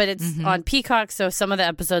 I did. But it's on Peacock, so some of the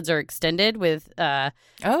episodes are extended with the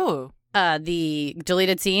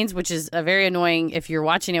deleted scenes, which is very annoying if you're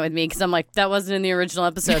watching it with me because I'm like, that wasn't in the original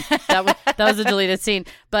episode. that was a deleted scene.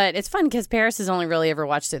 But it's fun because Paris has only really ever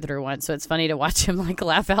watched it through once, so it's funny to watch him like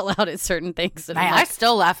laugh out loud at certain things. And I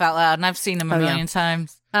still laugh out loud, and I've seen him a million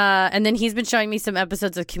times. And then he's been showing me some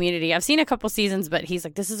episodes of Community. I've seen a couple seasons, but he's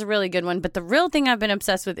like, this is a really good one. But the real thing I've been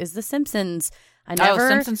obsessed with is The Simpsons.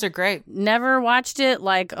 Simpsons are great. Never watched it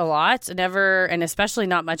like a lot, and especially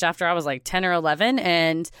not much after I was like 10 or 11.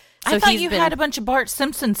 And so I thought you had a bunch of Bart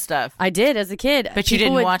Simpson stuff. I did as a kid. But you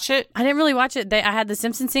didn't watch it? I didn't really watch it. I had the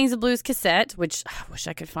Simpsons Sings the Blues cassette, which I wish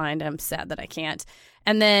I could find. I'm sad that I can't.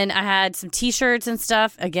 And then I had some T-shirts and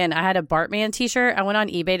stuff. Again, I had a Bartman T-shirt. I went on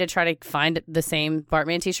eBay to try to find the same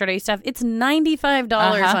Bartman T-shirt I used to have. It's $95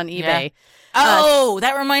 on eBay. Yeah.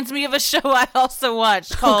 That reminds me of a show I also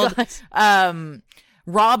watched called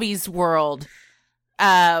Robbie's World,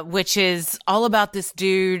 which is all about this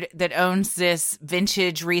dude that owns this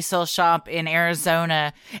vintage resale shop in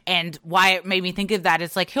Arizona. And why it made me think of that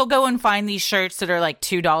is like he'll go and find these shirts that are like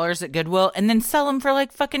 $2 at Goodwill and then sell them for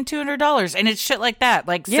like fucking $200. And it's shit like that,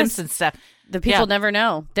 like Simpsons stuff. The people never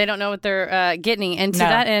know. They don't know what they're getting. And to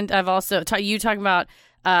that end, I've also you talking about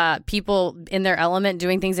people in their element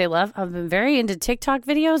doing things they love. I've been very into TikTok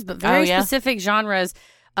videos, but very specific genres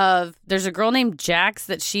of, there's a girl named Jax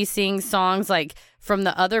that she sings songs like from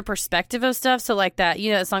the other perspective of stuff. So like that,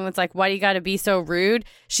 that song that's like, why do you gotta be so rude?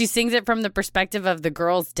 She sings it from the perspective of the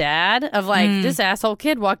girl's dad of like, this asshole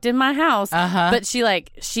kid walked in my house. But she's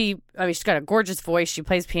got a gorgeous voice. She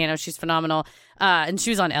plays piano. She's phenomenal. And she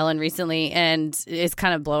was on Ellen recently and is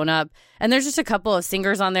kind of blown up. And there's just a couple of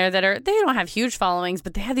singers on there they don't have huge followings,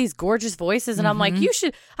 but they have these gorgeous voices. And I'm like,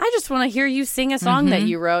 I just want to hear you sing a song that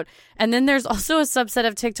you wrote. And then there's also a subset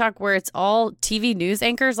of TikTok where it's all TV news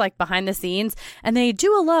anchors, like behind the scenes. And they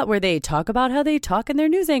do a lot where they talk about how they talk in their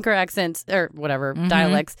news anchor accents or whatever,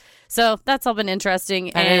 dialects. So that's all been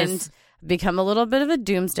interesting. Become a little bit of a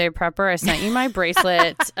doomsday prepper. I sent you my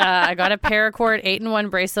bracelet. I got a paracord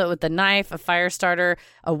 8-in-1 bracelet with a knife, a fire starter,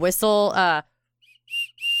 a whistle.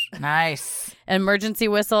 Nice. Emergency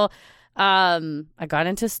whistle. I got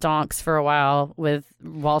into stonks for a while with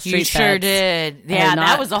Wall Street. You sure bets. did. Yeah,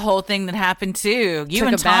 that was a whole thing that happened too. You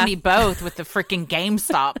and Tommy both with the freaking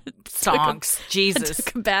GameStop stonks. Jesus. I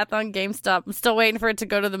took a bath on GameStop. I'm still waiting for it to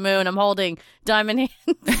go to the moon. I'm holding diamond hands.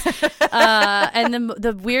 And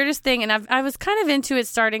the weirdest thing, and I was kind of into it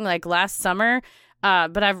starting like last summer,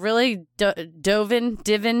 but I've really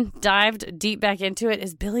dived deep back into it,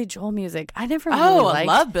 is Billy Joel music. I never really liked.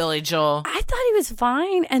 I love Billy Joel. I thought he was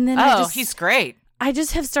fine, and then he's great. I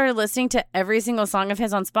just have started listening to every single song of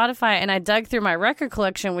his on Spotify, and I dug through my record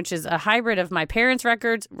collection, which is a hybrid of my parents'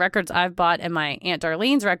 records I've bought, and my Aunt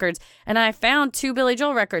Darlene's records, and I found 2 Billy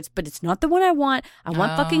Joel records, but it's not the one I want. I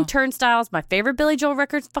want fucking Turnstiles. My favorite Billy Joel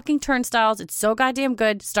record's fucking Turnstiles. It's so goddamn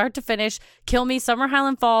good, start to finish. Kill Me, Summer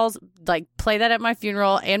Highland Falls, like play that at my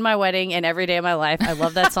funeral and my wedding and every day of my life. I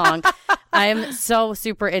love that song. I am so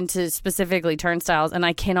super into specifically Turnstiles, and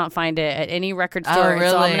I cannot find it at any record store. Oh, really?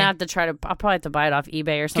 So I'm gonna have to I'll probably have to buy it off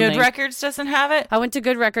eBay or something. Good Records doesn't have it? I went to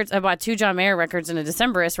Good Records. I bought 2 John Mayer records and a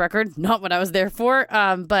Decemberist record. Not what I was there for.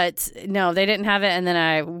 But no, they didn't have it. And then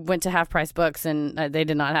I went to Half Price Books, and they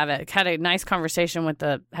did not have it. Had a nice conversation with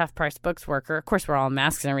the Half Price Books worker. Of course, we're all in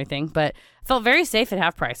masks and everything, but I felt very safe at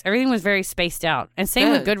Half Price. Everything was very spaced out. And same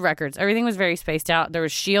with Good Records. Everything was very spaced out. There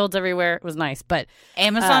was shields everywhere. It was nice. But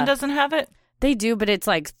Amazon doesn't have it? They do, but it's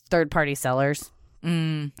like third-party sellers.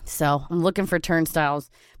 So I'm looking for Turnstiles.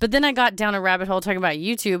 But then I got down a rabbit hole talking about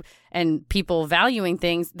YouTube and people valuing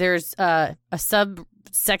things. There's a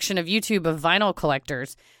subsection of YouTube of vinyl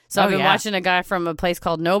collectors. So I've been watching a guy from a place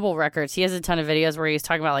called Noble Records. He has a ton of videos where he's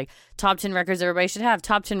talking about like top 10 records everybody should have,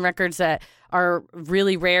 top 10 records that are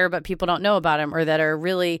really rare but people don't know about them, or that are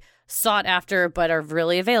really sought after but are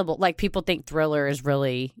really available. Like people think Thriller is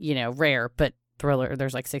really, rare, but Thriller,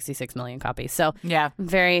 there's like 66 million copies. So yeah,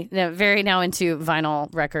 very now into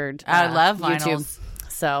vinyl record. I love vinyls.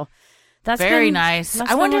 YouTube. So that's very nice.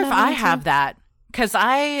 I wonder if I have that, because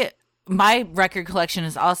my record collection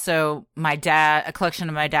is also a collection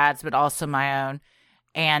of my dad's, but also my own.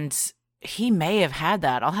 And he may have had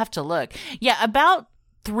that. I'll have to look. Yeah, about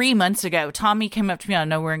 3 months ago, Tommy came up to me out of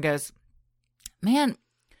nowhere and goes, "Man,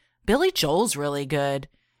 Billy Joel's really good."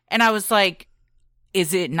 And I was like,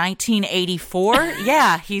 "Is it 1984?"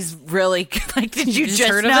 Yeah, he's really good. Like, did you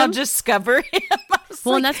just now discover him?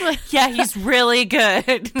 Well, and that's what. Yeah, he's really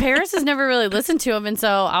good. Paris has never really listened to him, and so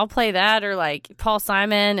I'll play that, or like Paul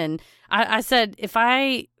Simon. And I said,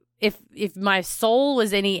 if my soul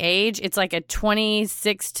was any age, it's like a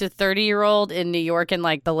 26 to 30-year-old in New York in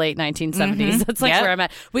like the late 1970s. That's like where I'm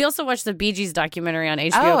at. We also watched the Bee Gees documentary on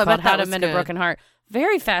HBO called How to Mend a Broken Heart.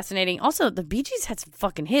 Very fascinating. Also, the Bee Gees had some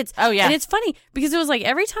fucking hits. Oh, yeah. And it's funny because it was like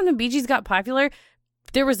every time the Bee Gees got popular,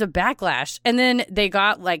 there was a backlash. And then they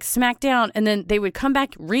got like smacked down, and then they would come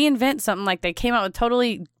back, reinvent something. Like they came out with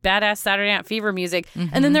totally badass Saturday Night Fever music,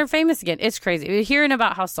 and then they're famous again. It's crazy. Hearing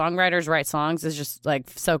about how songwriters write songs is just like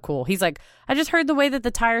so cool. He's like, I just heard the way that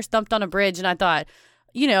the tires thumped on a bridge, and I thought,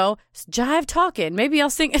 jive talking. Maybe I'll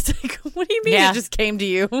sing. It's like, what do you mean it just came to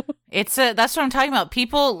you? That's what I'm talking about.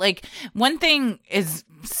 People, like, one thing, as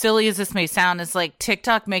silly as this may sound, is like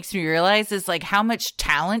TikTok makes me realize is like how much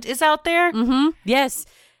talent is out there. Yes.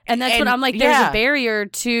 And that's what I'm like, there's a barrier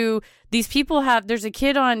to these people there's a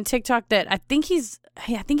kid on TikTok that I think he's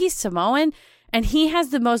Samoan, and he has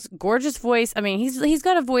the most gorgeous voice. I mean, he's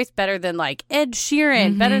got a voice better than like Ed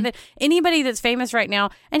Sheeran, better than anybody that's famous right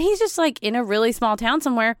now. And he's just like in a really small town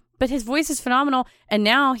somewhere, but his voice is phenomenal. And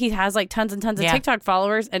now he has like tons and tons of TikTok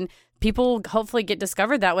followers, and people hopefully get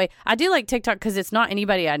discovered that way. I do like TikTok because it's not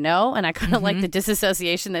anybody I know, and I kind of like the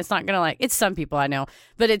disassociation. That's not gonna it's some people I know,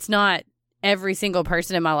 but it's not every single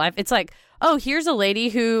person in my life. It's like, oh, here's a lady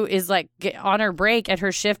who is like on her break at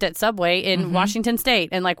her shift at Subway in Washington State,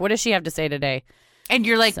 and like, what does she have to say today? And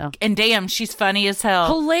you're like, and damn, she's funny as hell.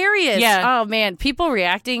 Hilarious. Yeah. Oh, man. People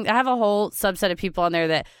reacting. I have a whole subset of people on there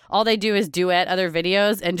that all they do is duet other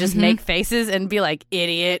videos and just make faces and be like,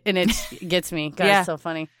 idiot. And it gets me. God, it's so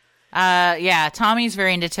funny. Tommy's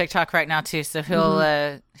very into TikTok right now, too. So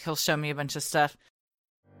he'll show me a bunch of stuff.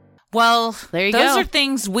 Well, there you those go. are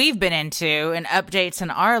things we've been into and updates in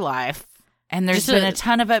our life. And there's been a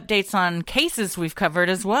ton of updates on cases we've covered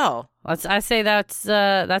as well. I say that's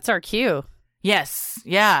our cue. Yes.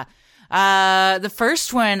 Yeah. The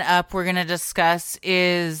first one up we're going to discuss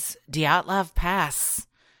is Dyatlov Pass.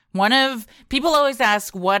 People always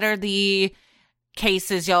ask, what are the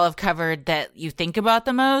cases y'all have covered that you think about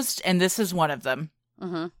the most? And this is one of them.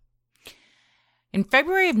 Mm-hmm. In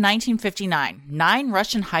February of 1959, 9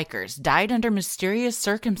 Russian hikers died under mysterious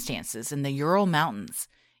circumstances in the Ural Mountains.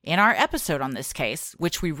 In our episode on this case,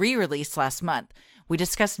 which we re-released last month, we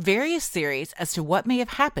discussed various theories as to what may have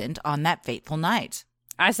happened on that fateful night.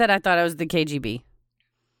 I said I thought it was the KGB.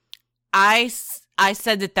 I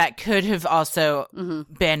said that could have also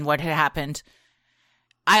been what had happened.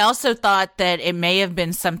 I also thought that it may have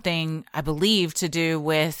been something, I believe, to do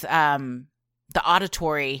with the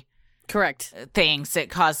auditory things that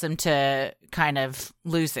caused them to kind of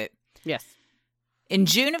lose it. Yes. In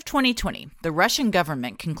June of 2020, the Russian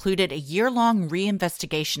government concluded a year-long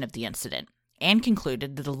reinvestigation of the incident and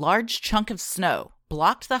concluded that a large chunk of snow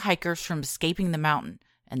blocked the hikers from escaping the mountain,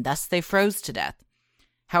 and thus they froze to death.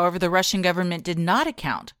 However, the Russian government did not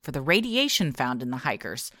account for the radiation found in the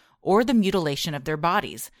hikers or the mutilation of their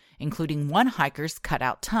bodies, including one hiker's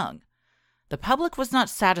cut-out tongue. The public was not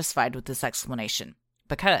satisfied with this explanation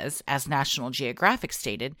because, as National Geographic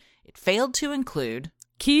stated, it failed to include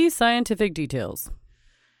key scientific details.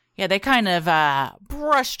 Yeah, they kind of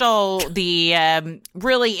brushed all the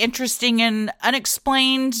really interesting and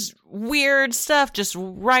unexplained weird stuff just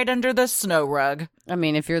right under the snow rug. I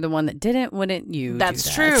mean, if you're the one that didn't, wouldn't you That's do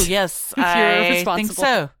that? True, yes. I think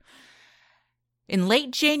so. In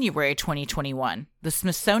late January 2021, the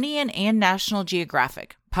Smithsonian and National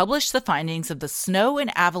Geographic published the findings of the Snow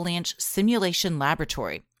and Avalanche Simulation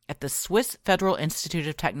Laboratory at the Swiss Federal Institute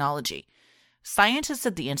of Technology. Scientists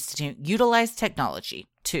at the institute utilized technology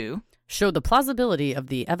to show the plausibility of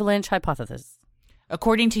the avalanche hypothesis,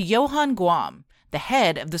 according to Johann Guam, the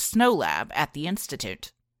head of the snow lab at the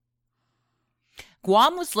institute.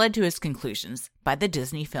 Guam was led to his conclusions by the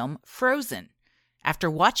Disney film Frozen.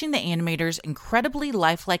 After watching the animators' incredibly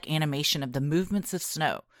lifelike animation of the movements of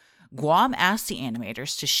snow, Guam asked the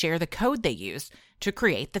animators to share the code they used to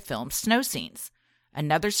create the film's snow scenes.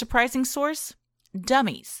 Another surprising source?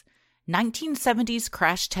 Dummies. 1970s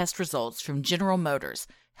crash test results from General Motors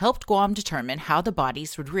helped Guam determine how the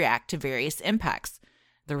bodies would react to various impacts.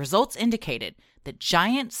 The results indicated that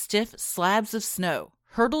giant, stiff slabs of snow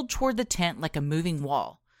hurtled toward the tent like a moving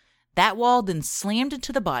wall. That wall then slammed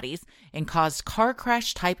into the bodies and caused car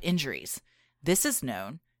crash-type injuries. This is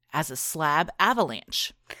known as a slab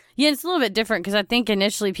avalanche. Yeah, it's a little bit different because I think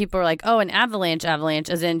initially people were like, oh, an avalanche,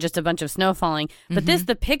 as in just a bunch of snow falling. But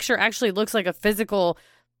the picture actually looks like a physical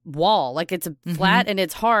wall, like it's flat and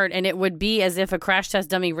it's hard, and it would be as if a crash test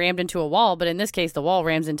dummy rammed into a wall, but in this case the wall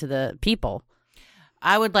rams into the people.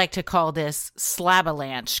 I would like to call this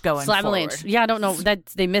slabalanche going forward. Yeah, I don't know, that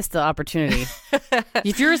they missed the opportunity.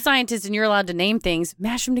 If you're a scientist and you're allowed to name things,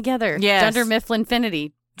 mash them together. Yes. Dunder Mifflin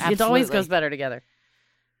Infinity. It always goes better together.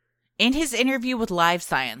 In his interview with Live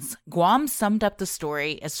Science, Guam summed up the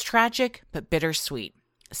story as tragic but bittersweet,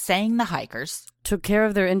 saying the hikers took care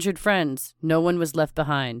of their injured friends. No one was left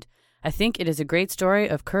behind. I think it is a great story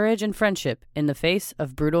of courage and friendship in the face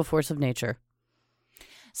of brutal force of nature.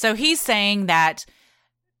 So he's saying that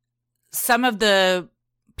some of the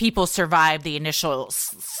people survived the initial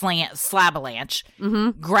slabalanche,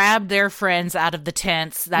 grabbed their friends out of the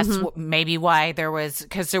tents. That's maybe why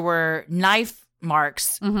because there were knife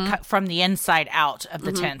marks cut from the inside out of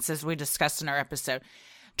the tents, as we discussed in our episode.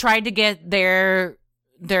 Tried to get their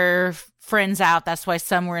friends out. That's why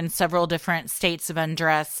some were in several different states of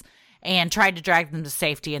undress, and tried to drag them to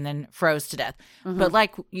safety and then froze to death. But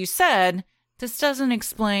like you said, this doesn't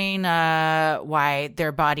explain why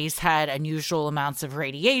their bodies had unusual amounts of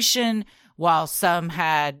radiation, while some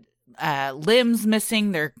had limbs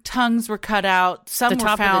missing, their tongues were cut out, some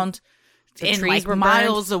were found in like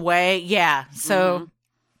miles away. Yeah, so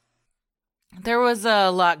there was a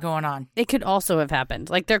lot going on. It could also have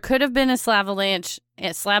happened. Like there could have been a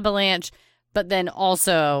slabalanche, but then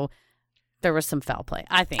also there was some foul play.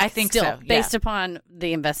 I think still, so. Yeah. Based upon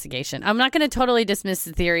the investigation. I'm not going to totally dismiss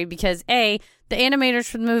the theory because the animators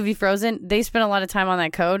for the movie Frozen, they spent a lot of time on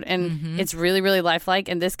that code, and it's really, really lifelike.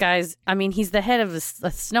 And this guy's, he's the head of a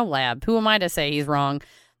snow lab. Who am I to say he's wrong?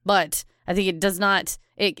 But I think it does not.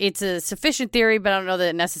 It's a sufficient theory, but I don't know that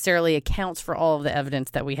it necessarily accounts for all of the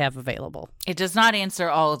evidence that we have available. It does not answer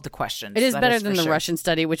all of the questions. It is better than the Russian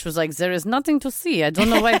study, which was like, there is nothing to see. I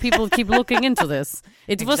don't know why people keep looking into this.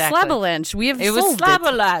 It was slabalanche. We have solved it. It was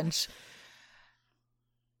slabalanche.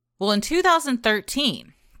 Well, in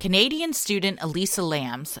 2013, Canadian student Elisa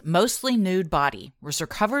Lamb's mostly nude body was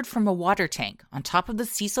recovered from a water tank on top of the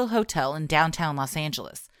Cecil Hotel in downtown Los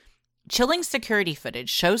Angeles. Chilling security footage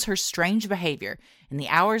shows her strange behavior in the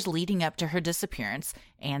hours leading up to her disappearance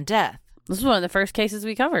and death. This was one of the first cases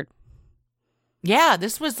we covered. Yeah,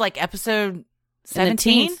 this was like episode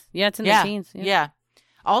 17. Yeah, it's in the teens. Yeah.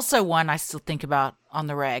 Also one I still think about on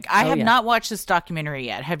the reg. I have not watched this documentary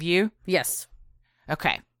yet. Have you? Yes.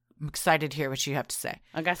 Okay. I'm excited to hear what you have to say.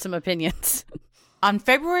 I got some opinions. On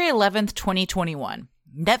February 11th, 2021,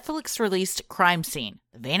 Netflix released Crime Scene,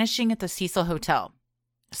 The Vanishing at the Cecil Hotel.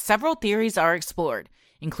 Several theories are explored,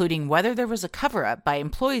 including whether there was a cover-up by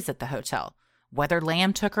employees at the hotel, whether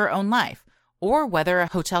Lamb took her own life, or whether a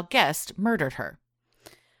hotel guest murdered her.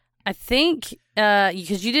 I think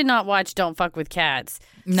because you did not watch Don't Fuck with Cats.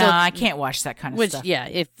 No, I can't watch that kind of stuff. Yeah,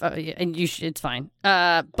 and you should, it's fine.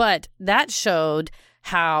 But that showed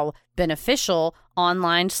how beneficial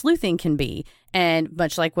online sleuthing can be. And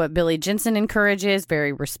much like what Billy Jensen encourages,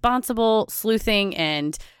 very responsible sleuthing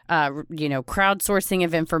and, crowdsourcing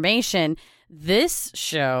of information. This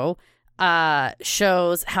show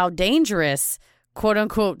shows how dangerous, quote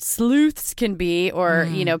unquote, sleuths can be, or,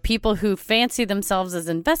 people who fancy themselves as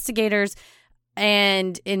investigators.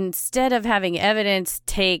 And instead of having evidence,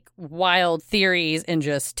 take wild theories and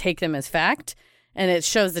just take them as fact. And it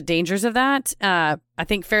shows the dangers of that, I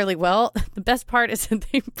think, fairly well. The best part is that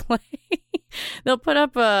they'll put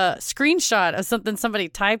up a screenshot of something somebody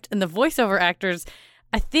typed, and the voiceover actors,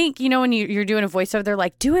 I think, when you're doing a voiceover, they're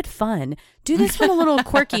like, do it fun. Do this one a little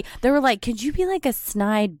quirky. They were like, could you be like a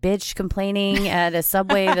snide bitch complaining at a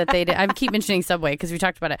Subway that they did? I keep mentioning Subway because we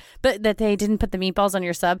talked about it, but that they didn't put the meatballs on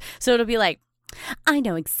your sub. So it'll be like, I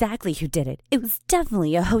know exactly who did it. It was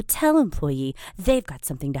definitely a hotel employee. They've got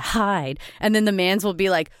something to hide. And then the mans will be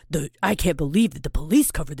like, I can't believe that the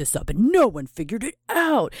police covered this up and no one figured it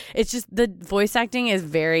out. It's just the voice acting is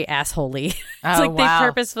very assholey. It's like they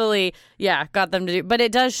purposefully, got them to do. But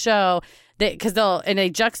it does show that because they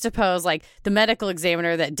juxtapose like the medical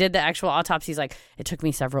examiner that did the actual autopsy is like, it took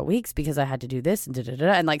me several weeks because I had to do this and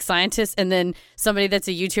and like scientists, and then somebody that's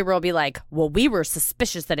a YouTuber will be like, well, we were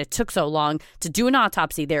suspicious that it took so long to do an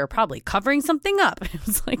autopsy. They were probably covering something up. It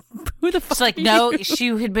was like, who the fuck? It's like, no, she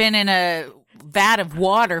had been in a vat of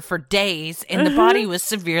water for days and the body was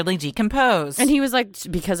severely decomposed. And he was like,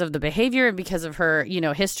 because of the behavior and because of her,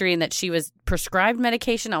 history, and that she was prescribed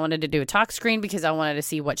medication, I wanted to do a tox screen because I wanted to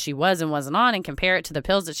see what she was and wasn't on and compare it to the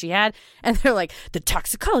pills that she had. And they're like, the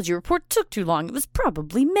toxicology report took too long. It was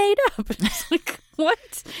probably made up. It's like,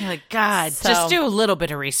 what? You're like, God, just do a little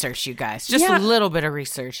bit of research, you guys. Just a little bit of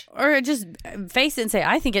research. Or just face it and say,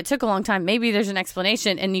 I think it took a long time. Maybe there's an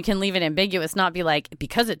explanation, and you can leave it ambiguous, not be like,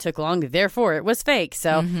 because it took long, therefore it was fake.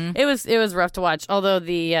 So it was rough to watch. Although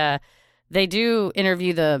they do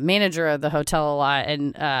interview the manager of the hotel a lot,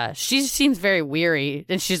 and she seems very weary.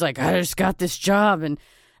 And she's like, I just got this job, and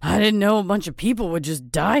I didn't know a bunch of people would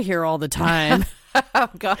just die here all the time. Oh,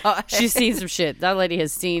 God. She's seen some shit. That lady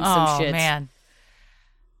has seen some shit. Oh, man.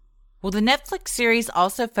 Well, the Netflix series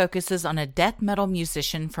also focuses on a death metal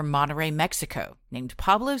musician from Monterrey, Mexico, named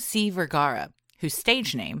Pablo C. Vergara, whose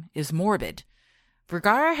stage name is Morbid.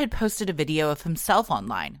 Vergara had posted a video of himself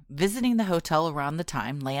online, visiting the hotel around the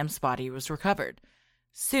time Lamb's body was recovered.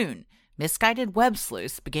 Soon, misguided web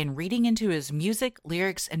sleuths began reading into his music,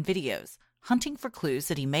 lyrics, and videos, hunting for clues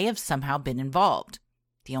that he may have somehow been involved.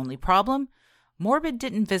 The only problem? Morbid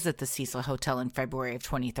didn't visit the Cecil Hotel in February of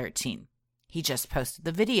 2013. He just posted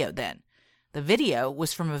the video then. The video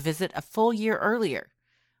was from a visit a full year earlier.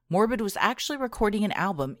 Morbid was actually recording an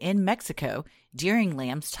album in Mexico during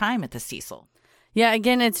Lamb's time at the Cecil. Yeah,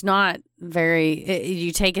 again, it's not very,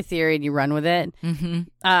 you take a theory and you run with it. Mm-hmm.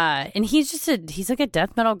 And he's like a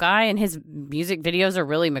death metal guy, and his music videos are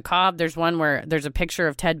really macabre. There's one where there's a picture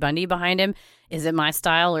of Ted Bundy behind him. Is it my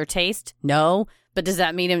style or taste? No. But does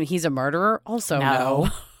that mean he's a murderer? Also, no.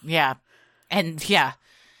 Yeah. And yeah.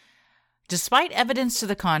 Despite evidence to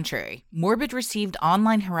the contrary, Morbid received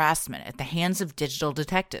online harassment at the hands of digital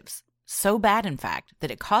detectives. So bad, in fact,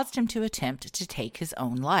 that it caused him to attempt to take his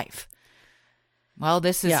own life. Well,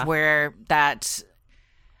 this is where that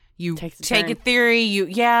you take a theory,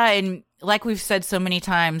 and like we've said so many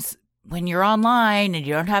times, when you're online and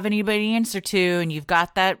you don't have anybody to answer to and you've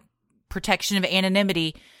got that protection of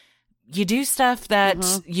anonymity, you do stuff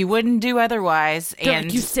that you wouldn't do otherwise. They're and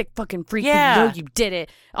like, you sick fucking freak, you know you did it.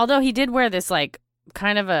 Although he did wear this like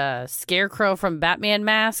kind of a scarecrow from Batman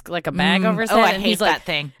mask, like a bag over his head. I hate that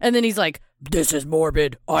thing. And then he's like, this is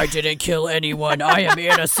morbid. I didn't kill anyone. I am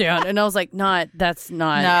innocent. And I was like, that's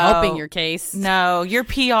not No. helping your case. No, your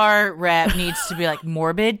PR rep needs to be like,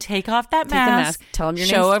 morbid, take off that Take the mask. mask. Tell them your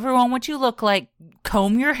Show name. everyone what you look like.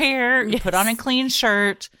 Comb your hair. Yes. Put on a clean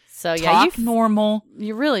shirt. So Talk normal.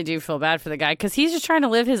 You really do feel bad for the guy because he's just trying to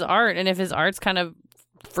live his art. And if his art's kind of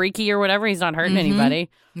freaky or whatever, he's not hurting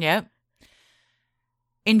anybody. Yep.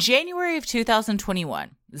 In January of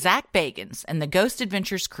 2021, Zach Bagans and the Ghost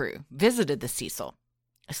Adventures crew visited the Cecil.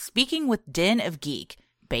 Speaking with Den of Geek,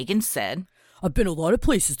 Bagans said, I've been a lot of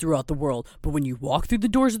places throughout the world, but when you walk through the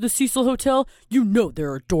doors of the Cecil Hotel, you know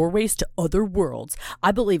there are doorways to other worlds.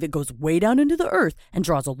 I believe it goes way down into the earth and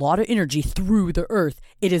draws a lot of energy through the earth.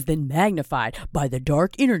 It is then magnified by the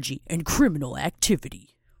dark energy and criminal activity.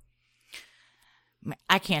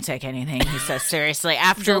 I can't take anything he says seriously.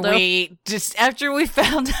 After we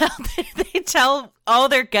found out that they tell all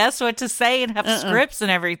their guests what to say and have scripts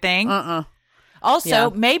and everything.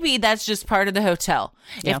 Also, maybe that's just part of the hotel.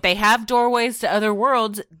 Yeah. If they have doorways to other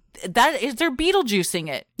worlds, that is they're Beetlejuicing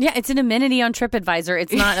it. Yeah, it's an amenity on TripAdvisor.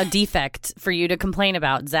 It's not a defect for you to complain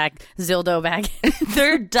about, Zach Zildo Bag.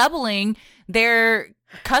 They're doubling their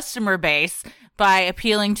customer base by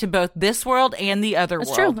appealing to both this world and the other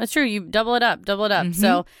world. That's true. You double it up.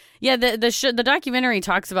 So, yeah, the documentary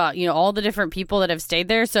talks about, all the different people that have stayed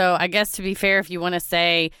there. So, I guess to be fair, if you want to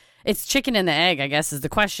say it's chicken and the egg, I guess is the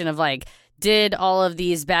question of like, did all of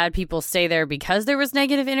these bad people stay there because there was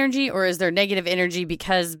negative energy, or is there negative energy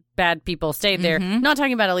because bad people stayed there? Not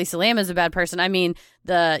talking about Elisa Lam as a bad person. I mean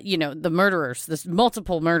the murderers, the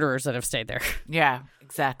multiple murderers that have stayed there. Yeah,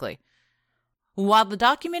 exactly. While the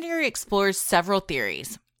documentary explores several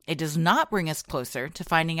theories, it does not bring us closer to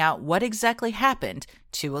finding out what exactly happened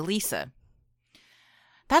to Elisa.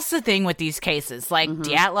 That's the thing with these cases, like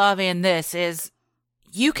Dyatlov and this, is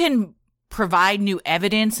you can provide new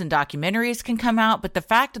evidence and documentaries can come out, but the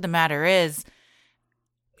fact of the matter is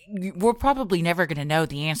we're probably never going to know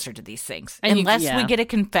the answer to these things unless we get a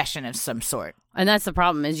confession of some sort. And that's the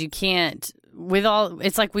problem is you can't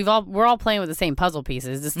it's like we're all playing with the same puzzle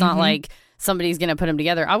pieces. It's not like somebody's going to put them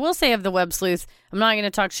together. I will say of the Web Sleuth, I'm not going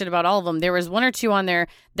to talk shit about all of them. There was one or two on there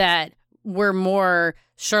that were more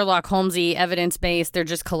Sherlock Holmesy, evidence-based. They're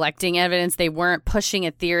just collecting evidence. They weren't pushing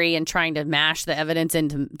a theory and trying to mash the evidence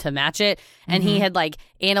in to match it. And he had like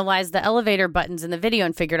analyzed the elevator buttons in the video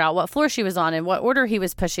and figured out what floor she was on and what order he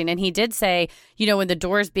was pushing. And he did say, when the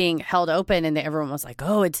doors being held open and everyone was like,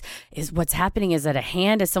 oh, is what's happening? Is it a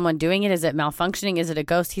hand? Is someone doing it? Is it malfunctioning? Is it a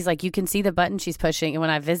ghost? He's like, you can see the button she's pushing. And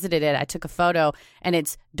when I visited it, I took a photo and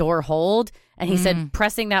it's door hold. And he said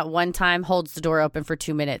pressing that one time holds the door open for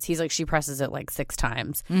 2 minutes. He's like, she presses it like 6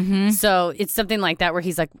 times. So it's something like that where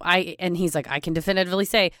he's like, I can definitively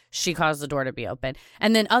say she caused the door to be open.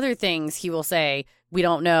 And then other things he will say, we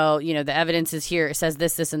don't know, the evidence is here. It says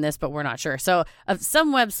this, this, and this, but we're not sure. So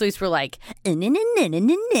some web sleuths were like, and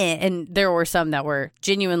there were some that were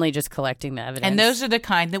genuinely just collecting the evidence. And those are the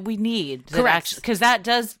kind that we need. Correct. Because that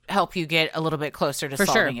does help you get a little bit closer to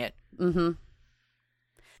solving it.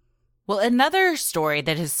 Well, another story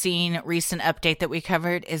that has seen recent update that we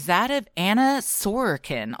covered is that of Anna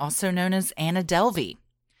Sorokin, also known as Anna Delvey,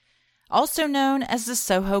 also known as the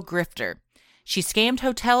Soho Grifter. She scammed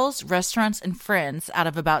hotels, restaurants, and friends out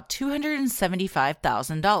of about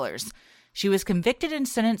 $275,000. She was convicted and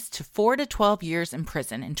sentenced to 4 to 12 years in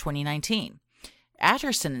prison in 2019. At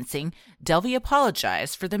her sentencing, Delvey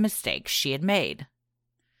apologized for the mistakes she had made.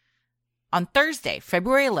 On Thursday,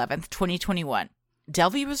 February 11th, 2021,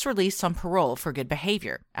 Delvey was released on parole for good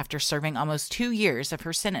behavior after serving almost 2 years of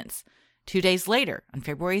her sentence. 2 days later, on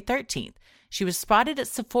February 13th, she was spotted at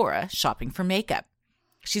Sephora shopping for makeup.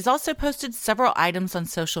 She's also posted several items on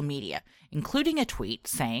social media, including a tweet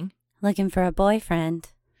saying, "Looking for a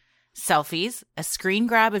boyfriend." Selfies, a screen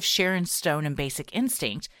grab of Sharon Stone in Basic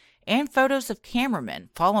Instinct, and photos of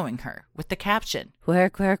cameramen following her with the caption,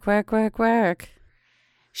 "Work, work, work, work, work."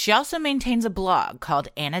 She also maintains a blog called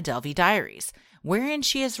Anna Delvey Diaries, wherein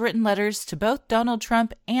she has written letters to both Donald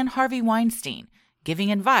Trump and Harvey Weinstein,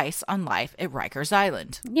 giving advice on life at Rikers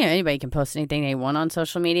Island. Yeah, anybody can post anything they want on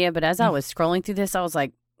social media, but as I was scrolling through this, I was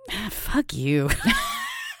like, fuck you.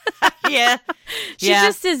 Yeah. She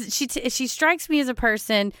just is, she strikes me as a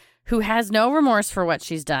person who has no remorse for what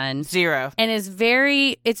she's done. Zero. And is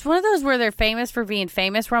it's one of those where they're famous for being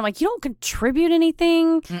famous, where I'm like, you don't contribute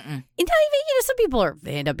anything. And not even, some people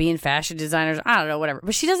they end up being fashion designers. I don't know, whatever.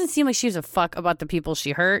 But she doesn't seem like she gives a fuck about the people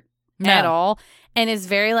she hurt. at all. And is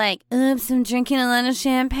very like, oops, I'm drinking a lot of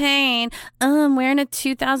champagne. I'm wearing a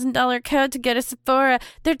 $2,000 coat to go to Sephora.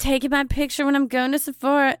 They're taking my picture when I'm going to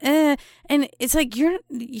Sephora. And it's like,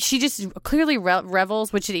 she just clearly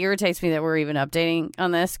revels, which it irritates me that we're even updating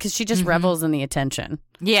on this, because she just revels in the attention.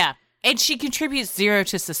 Yeah. And she contributes zero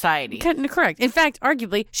to society. Correct. In fact,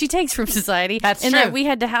 arguably, she takes from society. That's and true. that we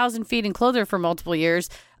had to house and feed and clothe her for multiple years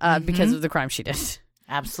because of the crime she did.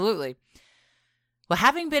 Absolutely. Well,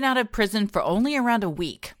 having been out of prison for only around a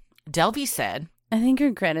week, Delvey said, I think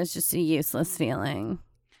regret is just a useless feeling.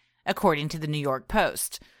 According to the New York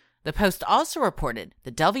Post. The Post also reported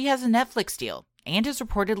that Delvey has a Netflix deal and has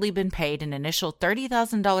reportedly been paid an initial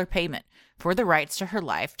 $30,000 payment for the rights to her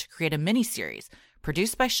life to create a miniseries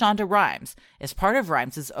produced by Shonda Rhimes as part of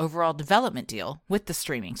Rhimes' overall development deal with the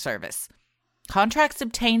streaming service. Contracts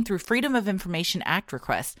obtained through Freedom of Information Act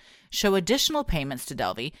requests show additional payments to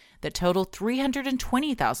Delvey that total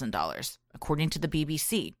 $320,000, according to the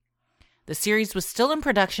BBC. The series was still in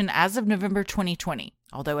production as of November 2020,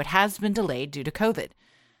 although it has been delayed due to COVID.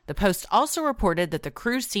 The Post also reported that the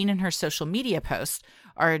crew seen in her social media posts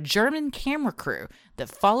are a German camera crew that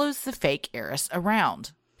follows the fake heiress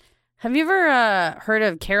around. Have you ever heard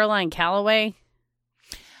of Caroline Calloway?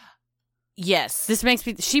 Yes.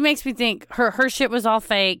 She makes me think her shit was all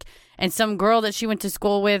fake, and some girl that she went to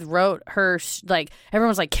school with wrote her, like,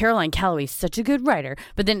 everyone's like, Caroline Calloway's such a good writer.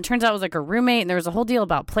 But then it turns out it was like a roommate, and there was a whole deal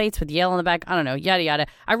about plates with Yale on the back. I don't know, yada, yada.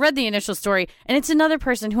 I read the initial story, and it's another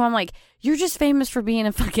person who I'm like, you're just famous for being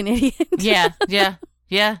a fucking idiot.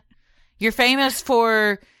 Yeah. You're famous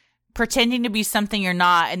for pretending to be something you're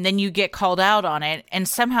not, and then you get called out on it, and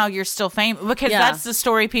somehow you're still famous because that's the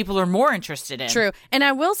story people are more interested in. True. And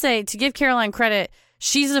I will say, to give Caroline credit,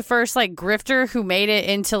 she's the first like grifter who made it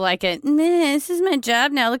into like this is my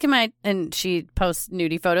job now. Look at my, and she posts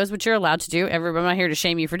nudie photos, which you're allowed to do. I'm not here to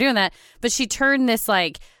shame you for doing that, but she turned this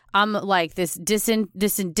like, I'm like this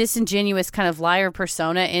disingenuous kind of liar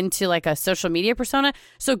persona into like a social media persona.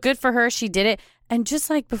 So good for her. She did it. And just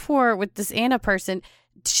like before with this Anna person,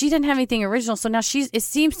 she didn't have anything original, so now it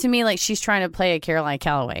seems to me like she's trying to play a Caroline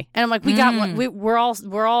Calloway, and I'm like, we got one. We're all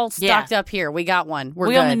stocked up here. We got one.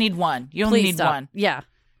 We only need one. You only need one. Yeah.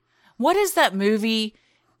 What is that movie?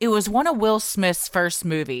 It was one of Will Smith's first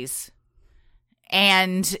movies,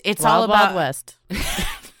 and it's all about Wild West.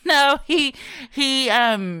 No, he. You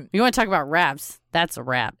want to talk about raps? That's a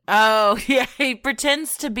rap. Oh yeah, he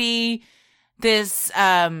pretends to be this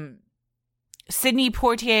Sidney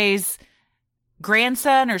Poitier's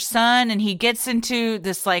grandson or son, and he gets into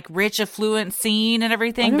this like rich affluent scene and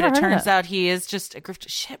everything, but it turns out he is just a grifter.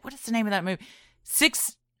 Shit, what is the name of that movie?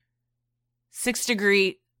 Six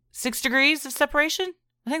degrees of separation,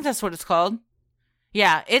 I think that's what it's called.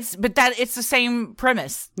 Yeah, it's the same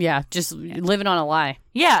premise. Yeah, just living on a lie.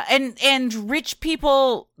 Yeah, and rich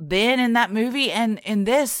people then in that movie and in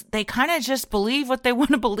this, they kind of just believe what they want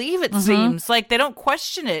to believe. It seems like they don't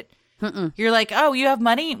question it. You're like, oh, you have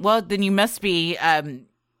money? Well, then you must be on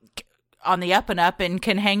the up and up and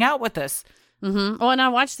can hang out with us. Oh, and I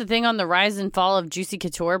watched the thing on the rise and fall of Juicy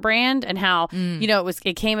Couture brand and how,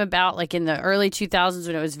 it came about like in the early 2000s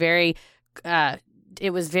when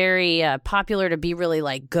it was very popular to be really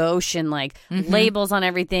like gauche and like labels on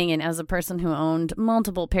everything. And as a person who owned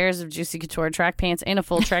multiple pairs of Juicy Couture track pants and a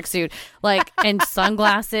full tracksuit, like, and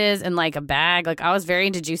sunglasses and like a bag, like I was very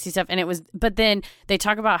into juicy stuff. And but then they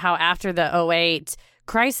talk about how after the 2008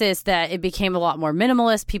 crisis that it became a lot more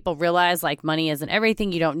minimalist. People realized like money isn't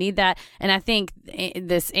everything. You don't need that. And I think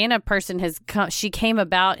this Anna person she came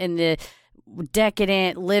about in the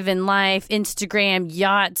decadent, living life, Instagram,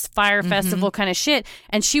 yachts, fire festival kind of shit.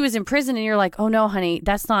 And she was in prison and you're like, oh no, honey,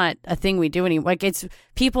 that's not a thing we do anymore. Like it's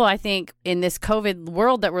people, I think in this COVID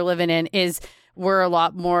world that we're living in we're a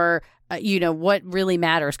lot more, what really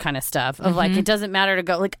matters kind of stuff of like, it doesn't matter to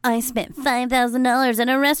go like, I spent $5,000 in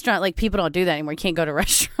a restaurant. Like people don't do that anymore. You can't go to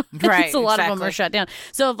restaurants. Right. A lot of them are shut down.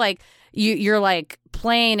 So if like, you're like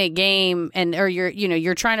playing a game or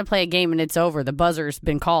you're trying to play a game and it's over. The buzzer's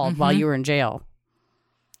been called while you were in jail.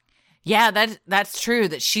 Yeah, that's true.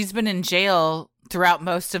 That she's been in jail throughout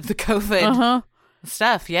most of the COVID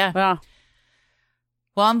stuff. Yeah.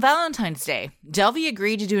 Well, on Valentine's Day, Delvey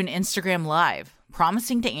agreed to do an Instagram Live,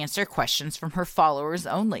 promising to answer questions from her followers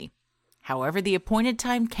only. However, the appointed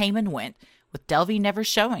time came and went, with Delvey never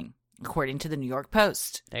showing, according to the New York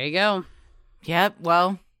Post. There you go. Yep.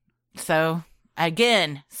 Well. So,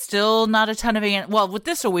 again, still not a ton of well, with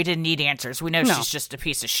this one, we didn't need answers. We know she's just a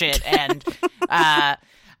piece of shit. And I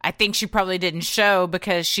think she probably didn't show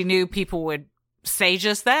because she knew people would say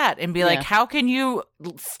just that and be like, how can you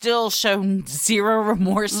still show zero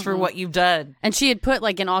remorse for what you've done? And she had put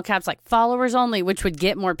like in all caps, like followers only, which would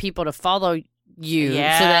get more people to follow you.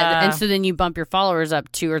 Yeah. So then you bump your followers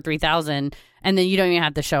up 2,000 or 3,000 and then you don't even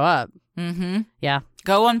have to show up. Mm-hmm. Yeah.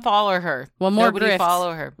 Go unfollow her. One more Nobody grift.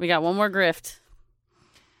 Follow her. We got one more grift.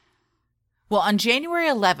 Well, on January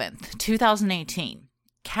 11th, 2018,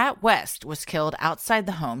 Kat West was killed outside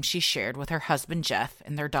the home she shared with her husband, Jeff,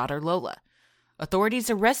 and their daughter, Lola. Authorities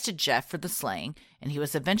arrested Jeff for the slaying, and he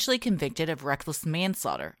was eventually convicted of reckless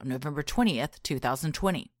manslaughter on November 20th,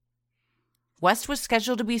 2020. West was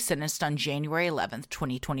scheduled to be sentenced on January 11th,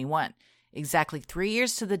 2021, exactly 3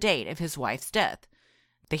 years to the date of his wife's death.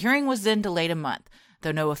 The hearing was then delayed a month,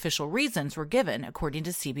 though no official reasons were given, according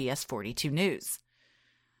to CBS 42 News.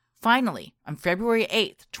 Finally, on February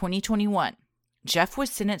 8th, 2021, Jeff was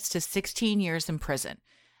sentenced to 16 years in prison,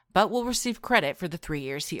 but will receive credit for the 3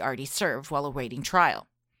 years he already served while awaiting trial.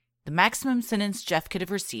 The maximum sentence Jeff could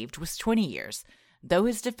have received was 20 years, though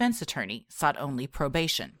his defense attorney sought only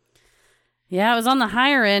probation. Yeah, it was on the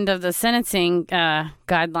higher end of the sentencing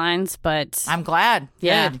guidelines, but I'm glad.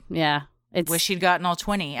 Yeah, Good. yeah. Wish he'd gotten all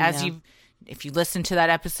 20. If you listen to that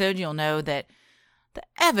episode, you'll know that the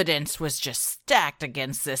evidence was just stacked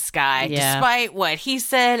against this guy, despite what he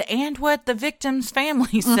said and what the victim's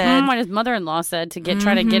family said. What his mother-in-law said to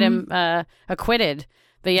try to get him acquitted.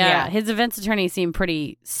 But his defense attorney seemed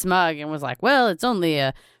pretty smug and was like, well, it's only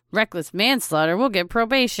a reckless manslaughter. We'll get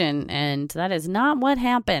probation. And that is not what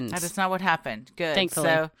happened. That is not what happened. Good. Thankfully.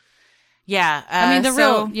 So, yeah. I mean, he's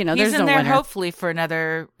there's in no there winner. hopefully for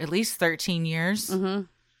another at least 13 years. Mm-hmm.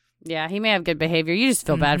 Yeah, he may have good behavior. You just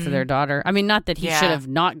feel bad for their daughter. I mean, not that he should have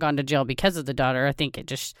not gone to jail because of the daughter. I think it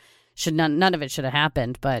just none of it should have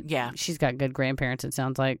happened. But she's got good grandparents, it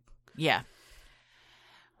sounds like. Yeah.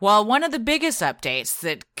 Well, one of the biggest updates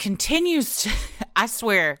that continues to, I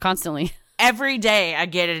swear, constantly. Every day I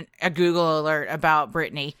get a Google alert about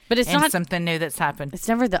Brittany. But it's and not something new that's happened. It's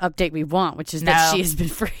never the update we want, which is that she has been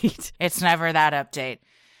freed. It's never that update.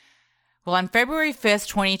 Well, on February 5th,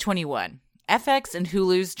 2021, FX and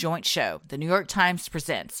Hulu's joint show, The New York Times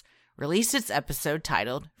Presents, released its episode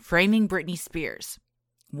titled Framing Britney Spears.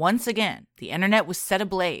 Once again, the internet was set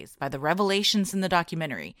ablaze by the revelations in the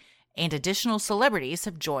documentary, and additional celebrities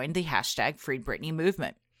have joined the hashtag Free Britney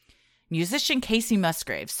movement. Musician Casey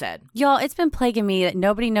Musgraves said, Y'all, it's been plaguing me that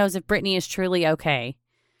nobody knows if Britney is truly okay.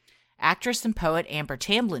 Actress and poet Amber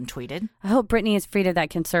Tamblyn tweeted, I hope Britney is freed of that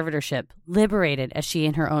conservatorship, liberated, as she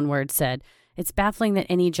in her own words said. It's baffling that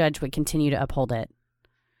any judge would continue to uphold it.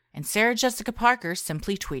 And Sarah Jessica Parker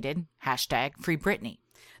simply tweeted, hashtag Free Britney.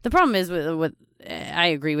 The problem is with I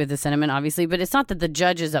agree with the sentiment, obviously, but it's not that the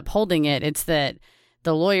judge is upholding it. It's that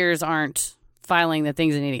the lawyers aren't filing the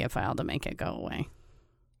things that need to get filed to make it go away.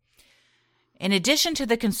 In addition to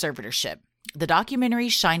the conservatorship, the documentary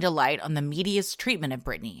shined a light on the media's treatment of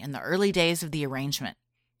Britney in the early days of the arrangement.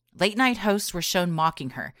 Late-night hosts were shown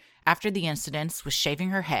mocking her after the incidents with shaving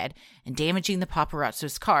her head and damaging the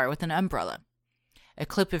paparazzo's car with an umbrella. A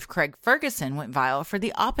clip of Craig Ferguson went viral for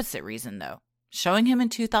the opposite reason, though, showing him in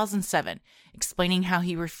 2007, explaining how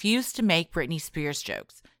he refused to make Britney Spears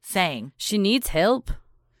jokes, saying, she needs help,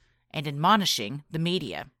 and admonishing the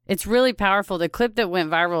media. It's really powerful. The clip that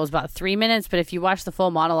went viral was about 3 minutes, but if you watch the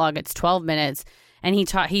full monologue, it's 12 minutes. And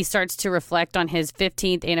he starts to reflect on his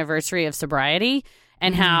 15th anniversary of sobriety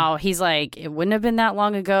and how he's like, it wouldn't have been that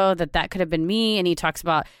long ago that could have been me. And he talks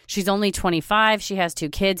about she's only 25. She has 2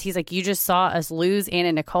 kids. He's like, you just saw us lose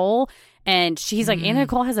Anna Nicole. And he's like, Anna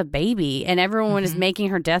Nicole has a baby, and everyone is making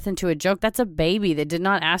her death into a joke. That's a baby that did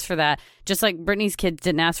not ask for that. Just like Britney's kids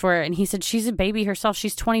didn't ask for it. And he said, she's a baby herself.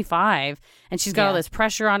 She's 25, and she's got all this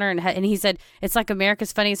pressure on her. And he said, it's like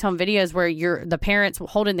America's Funniest Home Videos where you're the parents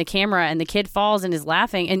holding the camera, and the kid falls and is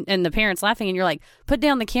laughing, and the parents laughing, and you're like, put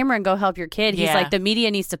down the camera and go help your kid. He's like, the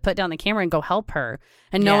media needs to put down the camera and go help her.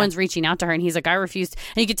 And no one's reaching out to her. And he's like, I refused.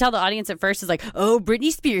 And you could tell the audience at first is like, oh,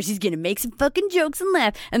 Britney Spears, he's going to make some fucking jokes and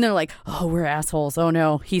laugh. And they're like, oh, we're assholes. Oh,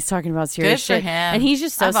 no, he's talking about serious shit. Good for him. And he's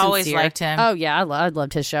just so I've sincere. always liked him. Oh, yeah, I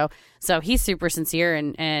loved his show. So he's super sincere,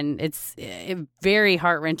 and it's very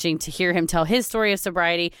heart-wrenching to hear him tell his story of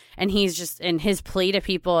sobriety. And he's just in his plea to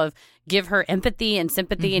people of give her empathy and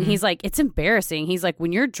sympathy. And he's like, it's embarrassing. He's like,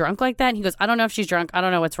 when you're drunk like that, and he goes, I don't know if she's drunk. I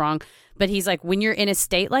don't know what's wrong. But he's like, when you're in a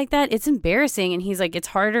state like that, it's embarrassing. And he's like, it's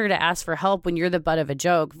harder to ask for help when you're the butt of a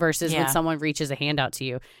joke versus when someone reaches a hand out to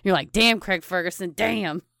you. You're like, damn, Craig Ferguson,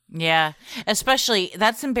 damn. Yeah, especially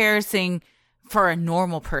that's embarrassing for a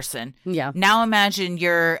normal person. Yeah. Now imagine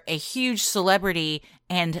you're a huge celebrity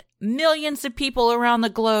and millions of people around the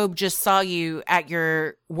globe just saw you at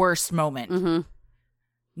your worst moment.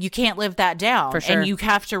 you can't live that down. For sure. And you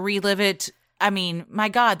have to relive it. I mean, my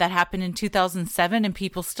God, that happened in 2007 and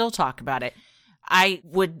people still talk about it. I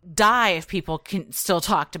would die if people still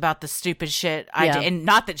talked about the stupid shit I did. And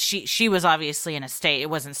not that she was obviously in a state. It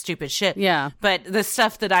wasn't stupid shit. Yeah. But the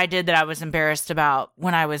stuff that I did that I was embarrassed about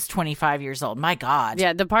when I was 25 years old. My God.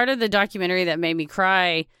 Yeah, the part of the documentary that made me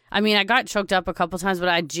cry, I mean, I got choked up a couple times, but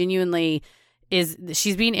I genuinely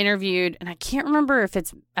she's being interviewed, and I can't remember if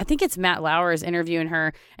I think it's Matt Lauer is interviewing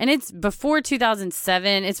her, and it's before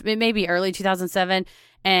 2007. It may be early 2007.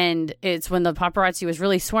 And it's when the paparazzi was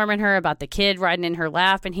really swarming her about the kid riding in her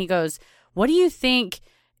lap. And he goes, what do you think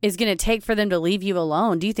is going to take for them to leave you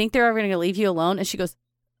alone? Do you think they're ever going to leave you alone? And she goes,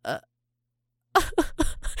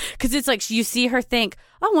 because it's like you see her think,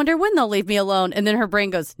 I wonder when they'll leave me alone. And then her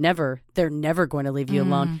brain goes, never. They're never going to leave you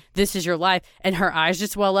alone. This is your life. And her eyes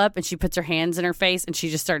just well up and she puts her hands in her face and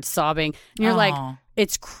she just starts sobbing. And you're like,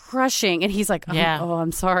 it's crushing. And he's like, oh,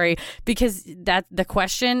 I'm sorry. Because the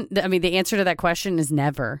answer to that question is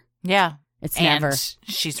never. Yeah. It's and never.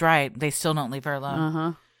 She's right. They still don't leave her alone.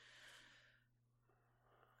 Uh-huh.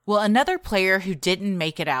 Well, another player who didn't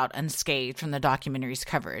make it out unscathed from the documentary's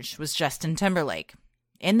coverage was Justin Timberlake.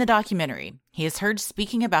 In the documentary, he is heard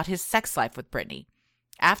speaking about his sex life with Britney.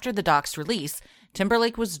 After the doc's release,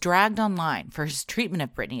 Timberlake was dragged online for his treatment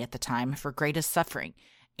of Britney at the time of her greatest suffering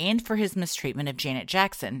and for his mistreatment of Janet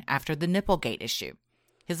Jackson after the Nipplegate issue.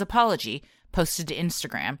 His apology, posted to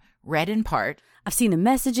Instagram, read in part, I've seen the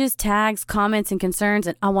messages, tags, comments, and concerns,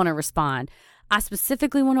 and I want to respond. I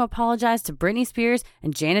specifically want to apologize to Britney Spears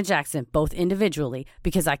and Janet Jackson, both individually,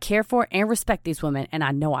 because I care for and respect these women, and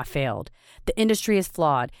I know I failed. The industry is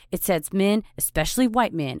flawed. It sets men, especially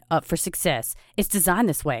white men, up for success. It's designed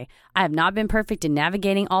this way. I have not been perfect in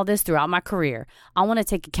navigating all this throughout my career. I want to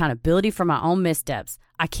take accountability for my own missteps.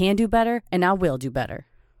 I can do better, and I will do better.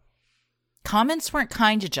 Comments weren't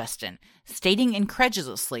kind to Justin, stating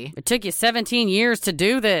incredulously, It took you 17 years to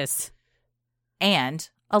do this. And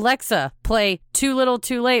Alexa, play Too Little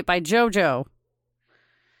Too Late by JoJo.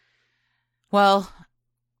 well,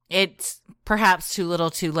 it's perhaps too little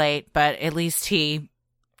too late, but at least he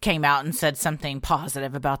came out and said something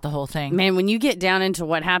positive about the whole thing. Man, when you get down into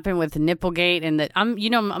what happened with Nipplegate and that,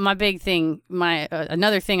 my big thing,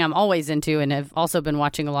 another thing I'm always into and have also been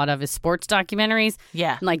watching a lot of is sports documentaries.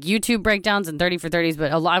 Yeah. Like YouTube breakdowns and 30 for 30s,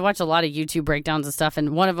 but I watch a lot of YouTube breakdowns and stuff.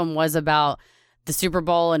 And one of them was about the Super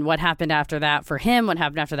Bowl and what happened after that for him, what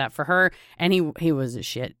happened after that for her. And he was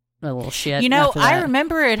a little shit. I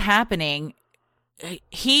remember it happening.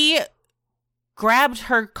 He grabbed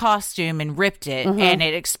her costume and ripped it, and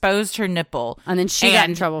it exposed her nipple. And then she got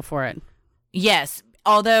in trouble for it. Yes.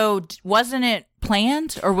 Although, wasn't it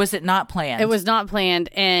planned or was it not planned? It was not planned.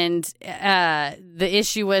 And the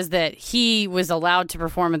issue was that he was allowed to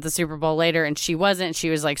perform at the Super Bowl later and she wasn't. She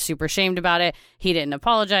was like super shamed about it. He didn't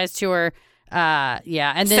apologize to her. And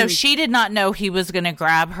then, so she did not know he was going to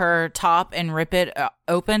grab her top and rip it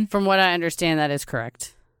open? From what I understand, that is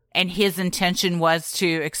correct. And his intention was to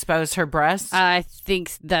expose her breasts? I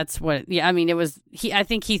think that's what. Yeah, I mean, it was. I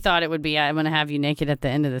think he thought it would be. I'm going to have you naked at the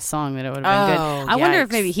end of the song. That it would have been good. I wonder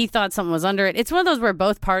if maybe he thought something was under it. It's one of those where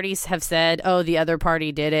both parties have said, "Oh, the other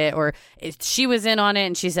party did it," or she was in on it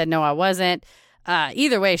and she said, "No, I wasn't."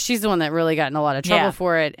 Either way, she's the one that really got in a lot of trouble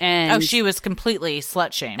for it. And she was completely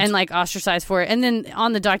slut shamed and like ostracized for it. And then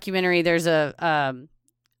on the documentary, there's a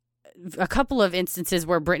couple of instances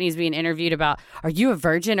where Britney's being interviewed about, are you a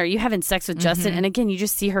virgin? Are you having sex with Justin? And again, you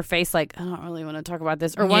just see her face like, I don't really want to talk about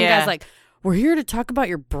this. Or one guy's like, we're here to talk about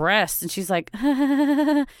your breasts. And she's like,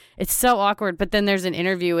 it's so awkward. But then there's an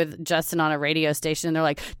interview with Justin on a radio station and they're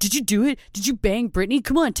like, did you do it? Did you bang Britney?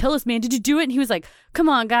 Come on, tell us, man. Did you do it? And he was like, come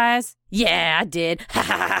on, guys. Yeah, I did.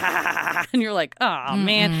 And you're like, oh,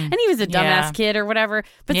 man. And he was a dumbass kid or whatever.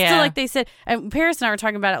 But still, like they said, and Paris and I were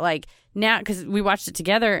talking about it like, now, because we watched it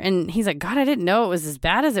together, and he's like, God, I didn't know it was as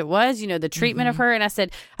bad as it was, the treatment of her. And I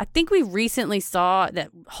said, I think we recently saw that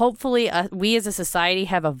hopefully we as a society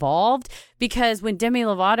have evolved, because when Demi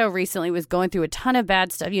Lovato recently was going through a ton of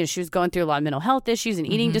bad stuff, she was going through a lot of mental health issues and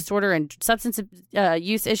eating disorder and substance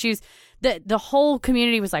use issues. The whole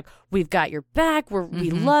community was like, we've got your back.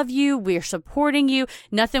 We love you. We're supporting you.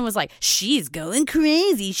 Nothing was like, she's going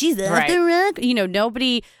crazy. She's off the rock.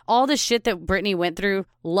 Nobody, all the shit that Britney went through,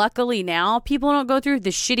 luckily now people don't go through.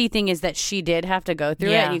 The shitty thing is that she did have to go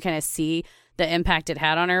through it, and you kind of see the impact it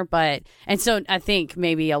had on her. And so I think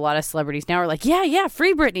maybe a lot of celebrities now are like, yeah,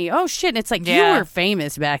 free Britney. Oh shit. And it's like, you were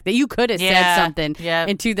famous back that you could have said something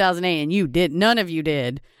in 2008 and you did. None of you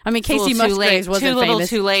did. I mean, Casey Musgraves wasn't famous. Too little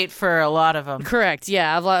too late for a lot of them. Correct.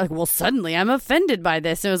 Yeah. I'm like, well, suddenly I'm offended by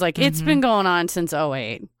this. It was like, it's been going on since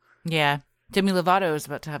 2008. Yeah. Demi Lovato is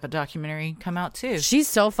about to have a documentary come out too. She's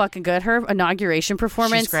so fucking good. Her inauguration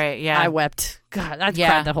performance. She's great. Yeah. I wept. God, I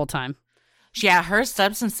cried the whole time. Yeah. Her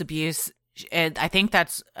substance abuse. I think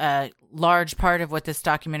that's a large part of what this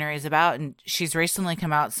documentary is about. And she's recently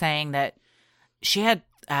come out saying that she had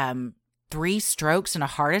 3 strokes and a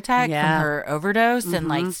heart attack from her overdose and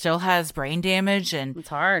like still has brain damage. And it's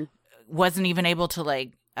hard. Wasn't even able to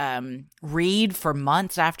like read for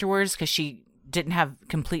months afterwards because she didn't have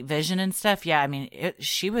complete vision and stuff. Yeah, I mean,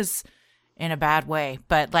 she was in a bad way.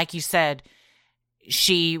 But like you said,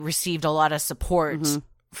 she received a lot of support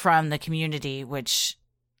from the community, which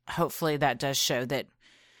hopefully that does show that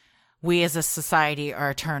we as a society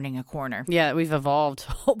are turning a corner. Yeah, we've evolved,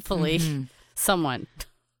 hopefully, somewhat.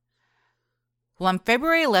 Well, on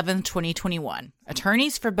February 11th, 2021,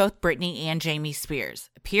 attorneys for both Britney and Jamie Spears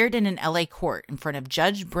appeared in an LA court in front of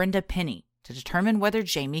Judge Brenda Penny to determine whether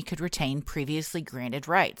Jamie could retain previously granted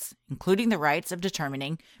rights, including the rights of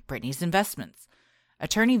determining Britney's investments.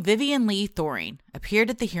 Attorney Vivian Lee Thoring appeared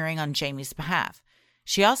at the hearing on Jamie's behalf.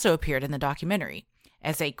 She also appeared in the documentary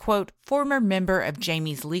as a, quote, former member of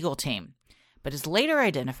Jamie's legal team, but is later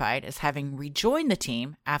identified as having rejoined the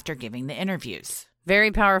team after giving the interviews.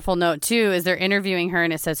 Very powerful note, too, is they're interviewing her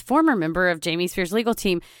and it says former member of Jamie Spears' legal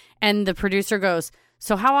team. And the producer goes,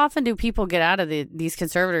 so how often do people get out of these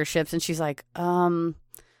conservatorships? And she's like, and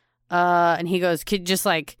he goes, just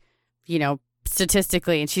like, you know,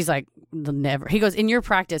 statistically. And she's like, never. He goes, in your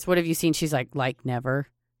practice, what have you seen? She's like never.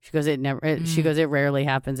 She goes, she goes, it rarely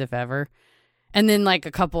happens, if ever. And then like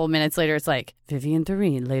a couple of minutes later, it's like, Vivian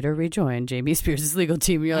Thoring later rejoined Jamie Spears' legal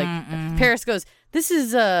team. And you're like, Paris goes, this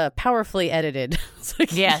is powerfully edited. It's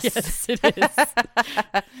like, yes, it is.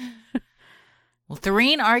 Well,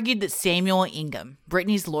 Thoring argued that Samuel Ingham,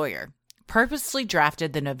 Britney's lawyer, purposely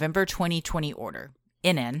drafted the November 2020 order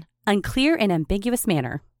in an unclear and ambiguous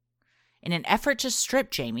manner in an effort to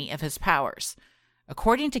strip Jamie of his powers.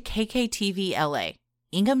 According to KKTV LA,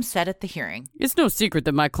 Ingham said at the hearing, it's no secret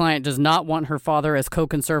that my client does not want her father as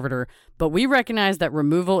co-conservator, but we recognize that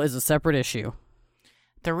removal is a separate issue.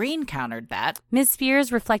 Thoring countered that Ms.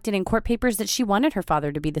 Spears reflected in court papers that she wanted her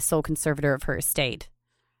father to be the sole conservator of her estate,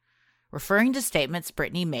 referring to statements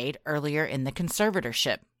Britney made earlier in the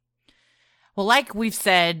conservatorship. Well, like we've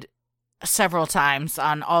said several times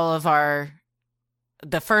on all of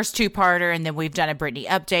the first 2-parter, and then we've done a Britney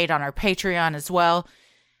update on our Patreon as well,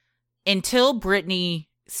 until Britney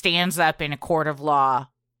stands up in a court of law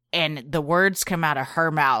and the words come out of her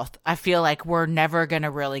mouth, I feel like we're never going to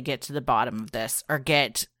really get to the bottom of this or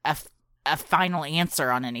get a final answer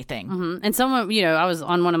on anything. And someone, you know, I was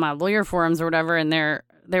on one of my lawyer forums or whatever, and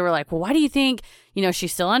they were like, well, why do you think, you know,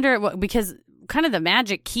 she's still under it? Because kind of the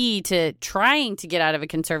magic key to trying to get out of a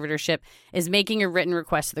conservatorship is making a written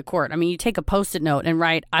request to the court. I mean, you take a Post-it note and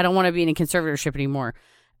write, I don't want to be in a conservatorship anymore.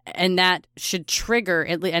 And that should trigger,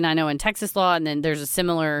 and I know in Texas law, and then there's a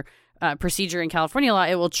similar procedure in California law,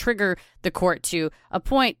 it will trigger the court to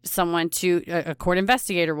appoint someone to, a court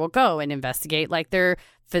investigator will go and investigate like their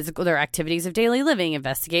activities of daily living,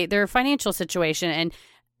 investigate their financial situation, and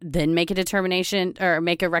then make a determination or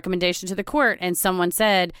make a recommendation to the court. And someone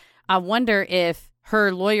said, I wonder if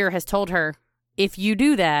her lawyer has told her, if you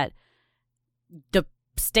do that, the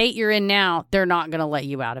state you're in now, they're not going to let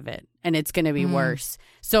you out of it. And it's going to be worse.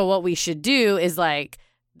 So what we should do is like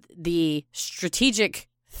the strategic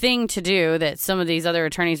thing to do that some of these other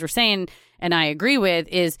attorneys were saying, and I agree with,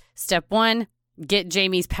 is step 1, get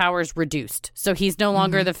Jamie's powers reduced. So he's no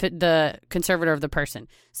longer the conservator of the person.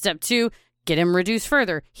 Step 2, get him reduced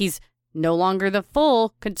further. He's no longer the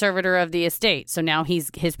full conservator of the estate. So now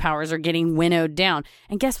his powers are getting winnowed down.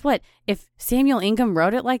 And guess what? If Samuel Ingham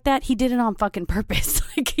wrote it like that, he did it on fucking purpose.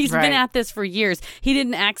 Like he's been at this for years. He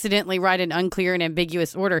didn't accidentally write an unclear and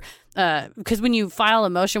ambiguous order. Because when you file a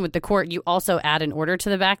motion with the court, you also add an order to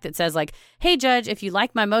the back that says like, hey, judge, if you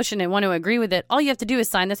like my motion and want to agree with it, all you have to do is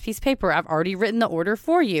sign this piece of paper. I've already written the order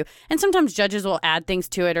for you. And sometimes judges will add things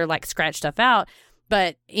to it or like scratch stuff out.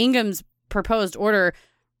 But Ingham's proposed order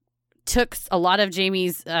took a lot of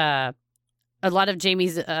Jamie's powers and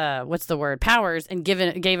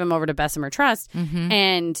gave him over to Bessemer Trust,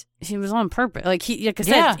 and he was on purpose. Like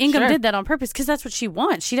Ingham did that on purpose because that's what she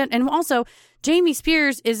wants. She doesn't, and also Jamie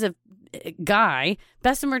Spears is a guy.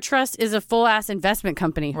 Bessemer Trust is a full ass investment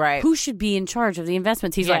company. Right? Who should be in charge of the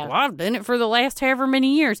investments? He's like, well, I've been it for the last however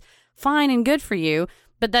many years. Fine and good for you.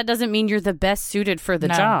 But that doesn't mean you're the best suited for the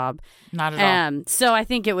job. Not at all. So I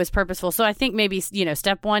think it was purposeful. So I think maybe, you know,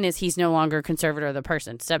 step 1 is he's no longer conservator of the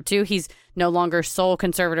person. Step 2, he's no longer sole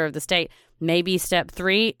conservator of the state. Maybe step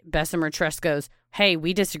 3, Bessemer Trust goes, hey,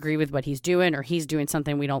 we disagree with what he's doing or he's doing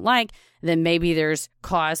something we don't like, then maybe there's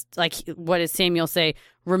cause. Like, what does Samuel say?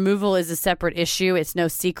 Removal is a separate issue. It's no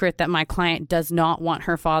secret that my client does not want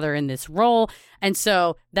her father in this role. And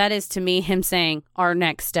so that is, to me, him saying our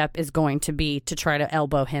next step is going to be to try to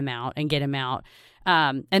elbow him out and get him out.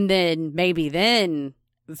 And then maybe then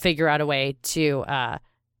figure out a way to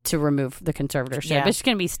remove the conservatorship. Yeah. It's just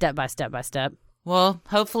going to be step by step by step. Well,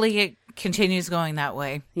 hopefully it continues going that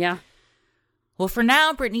way. Yeah. Well, for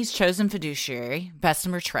now, Brittany's chosen fiduciary,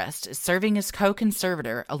 Bessemer Trust, is serving as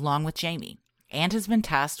co-conservator along with Jamie and has been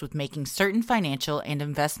tasked with making certain financial and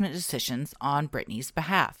investment decisions on Brittany's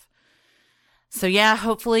behalf. So yeah,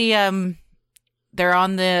 hopefully they're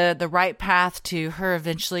on the right path to her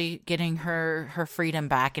eventually getting her freedom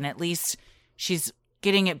back, and at least she's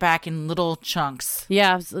getting it back in little chunks.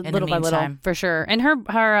 Yeah, little by little, for sure. And her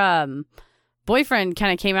boyfriend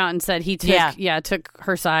kind of came out and said he took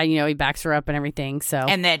her side. You know, he backs her up and everything. So,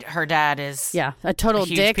 and that her dad is a total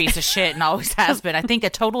huge dick, piece of shit, and always has been. I think a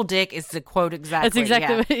total dick is the quote exactly. That's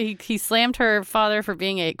exactly what he slammed her father for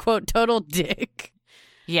being a quote total dick.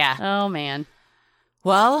 Yeah. Oh man.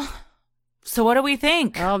 Well, so what do we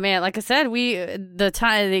think? Oh man, like I said,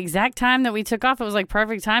 the exact time that we took off, it was like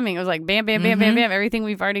perfect timing. It was like bam, bam, bam, bam, bam. Everything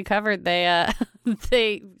we've already covered,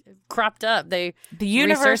 they cropped up. The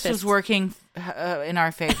universe resurfaced. was working in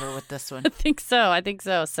our favor with this one. I think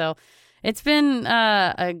so. So it's been,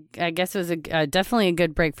 I guess it was definitely a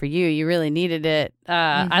good break for you. You really needed it.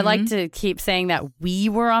 I like to keep saying that we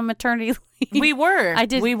were on maternity leave. We were. I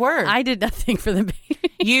did nothing for the baby.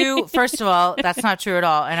 You, first of all, that's not true at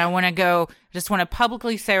all. And I want to just want to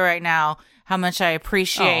publicly say right now how much I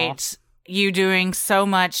appreciate you doing so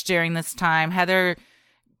much during this time. Heather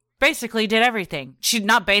basically did everything. She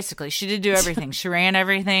did do everything. She ran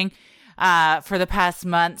everything for the past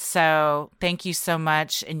month. So thank you so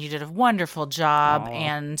much. And you did a wonderful job. Aww.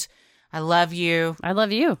 And I love you. I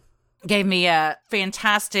love you. Gave me a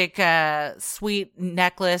fantastic, sweet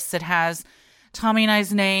necklace that has Tommy and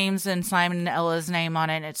I's names and Simon and Ella's name on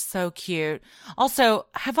it. It's so cute. Also,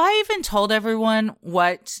 have I even told everyone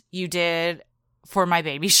what you did for my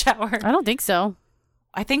baby shower? I don't think so.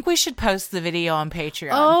 I think we should post the video on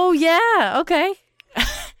Patreon. Oh, yeah. Okay.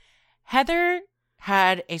 Heather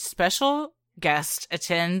had a special guest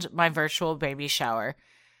attend my virtual baby shower.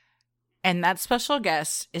 And that special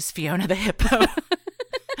guest is Fiona the hippo.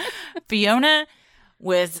 Fiona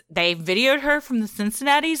they videoed her from the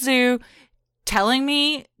Cincinnati Zoo telling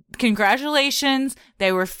me congratulations.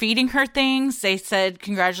 They were feeding her things. They said,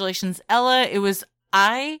 congratulations, Ella.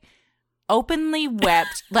 I openly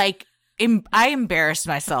wept. Like, I embarrassed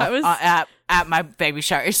myself at my baby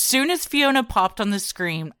shower. As soon as Fiona popped on the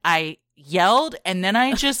screen, I yelled, and then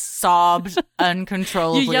I just sobbed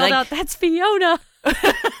uncontrollably. You yelled out, "That's Fiona."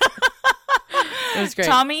 It was great.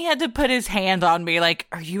 Tommy had to put his hand on me, like,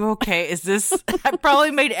 "Are you okay? Is this?" I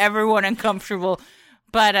probably made everyone uncomfortable,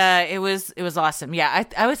 but it was awesome. Yeah,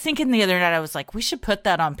 I was thinking the other night, I was like, we should put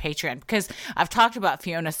that on Patreon because I've talked about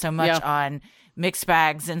Fiona so much on Mixed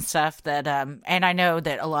Bags and stuff that, and I know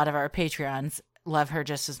that a lot of our Patreons love her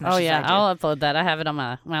just as much. Oh as yeah, I do. I'll upload that. I have it on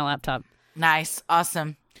my laptop. Nice,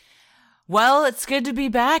 awesome. Well, it's good to be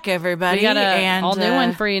back, everybody. We got a all new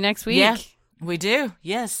one for you next week. Yeah, we do.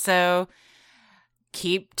 Yes, so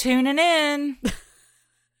keep tuning in.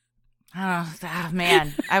 Oh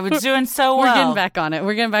man, I was doing so well. We're getting back on it.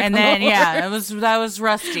 And then that was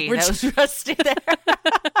rusty. That was rusty there.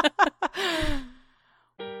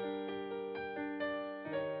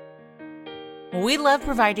 We love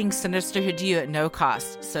providing Sinisterhood to you at no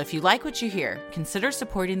cost. So if you like what you hear, consider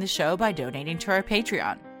supporting the show by donating to our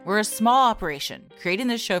Patreon. We're a small operation, creating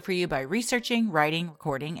this show for you by researching, writing,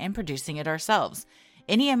 recording, and producing it ourselves.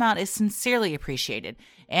 Any amount is sincerely appreciated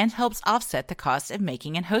and helps offset the cost of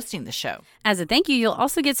making and hosting the show. As a thank you, you'll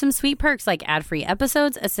also get some sweet perks like ad-free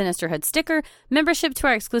episodes, a Sinisterhood sticker, membership to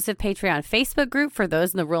our exclusive Patreon Facebook group for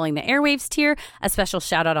those in the Rolling the Airwaves tier, a special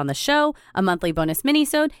shout-out on the show, a monthly bonus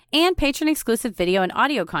mini-sode, and patron-exclusive video and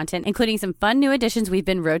audio content, including some fun new additions we've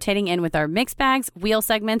been rotating in with our mixed bags, wheel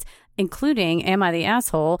segments, including Am I the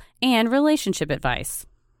Asshole, and relationship advice.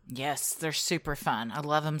 Yes, they're super fun. I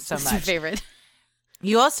love them so much. It's my favorite.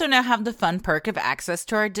 You also now have the fun perk of access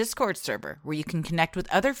to our Discord server, where you can connect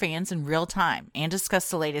with other fans in real time and discuss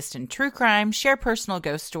the latest in true crime, share personal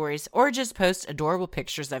ghost stories, or just post adorable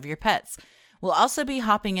pictures of your pets. We'll also be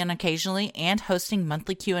hopping in occasionally and hosting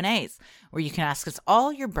monthly Q&As, where you can ask us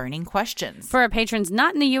all your burning questions. For our patrons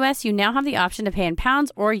not in the U.S., you now have the option to pay in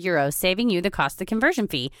pounds or euros, saving you the cost of the conversion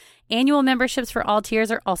fee. Annual memberships for all tiers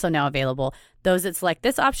are also now available. Those that select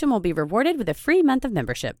this option will be rewarded with a free month of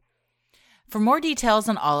membership. For more details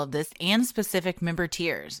on all of this and specific member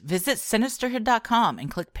tiers, visit sinisterhood.com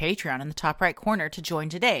and click Patreon in the top right corner to join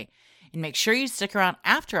today. And make sure you stick around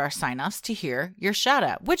after our sign-offs to hear your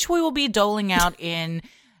shout-out, which we will be doling out in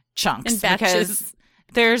chunks. In batches. Because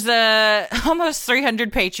there's almost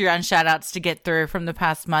 300 Patreon shout-outs to get through from the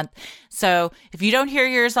past month. So if you don't hear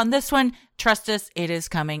yours on this one, trust us, it is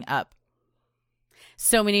coming up.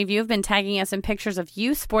 So many of you have been tagging us in pictures of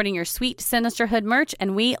you sporting your sweet Sinisterhood merch,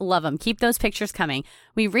 and we love them. Keep those pictures coming.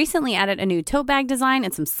 We recently added a new tote bag design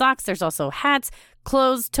and some socks. There's also hats,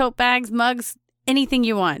 clothes, tote bags, mugs, anything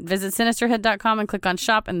you want. Visit sinisterhood.com and click on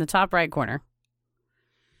shop in the top right corner.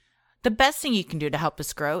 The best thing you can do to help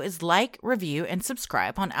us grow is like, review, and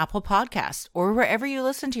subscribe on Apple Podcasts or wherever you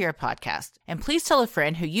listen to your podcast. And please tell a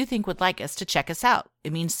friend who you think would like us to check us out.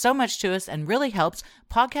 It means so much to us and really helps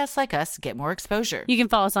podcasts like us get more exposure. You can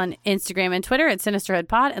follow us on Instagram and Twitter at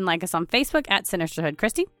SinisterhoodPod and like us on Facebook at Sinisterhood.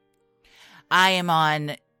 Christy? I am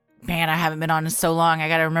on... Man, I haven't been on in so long. I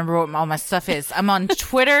got to remember what all my stuff is. I'm on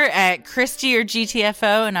Twitter at Christy or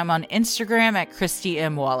GTFO, and I'm on Instagram at Christy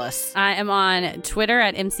M. Wallace. I am on Twitter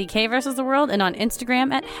at MCK versus the world and on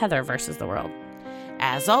Instagram at Heather versus the world.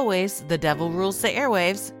 As always, the devil rules the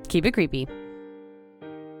airwaves. Keep it creepy.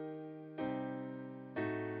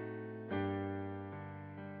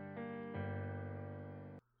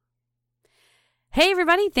 Hey,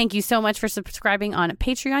 everybody. Thank you so much for subscribing on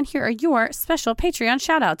Patreon. Here are your special Patreon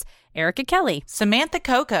shoutouts. Erica Kelly, Samantha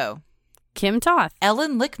Coco, Kim Toth,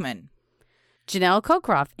 Ellen Lickman, Janelle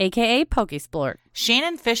Cocroft, a.k.a. Pokesplort,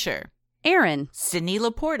 Shannon Fisher, Aaron, Sydney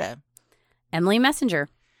Laporta, Emily Messenger,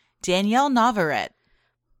 Danielle Navarrete,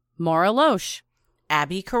 Maura Loesch,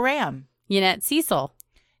 Abby Karam, Yannette Cecil,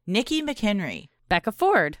 Nikki McHenry, Becca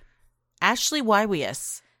Ford, Ashley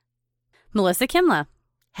Wywius, Melissa Kimla,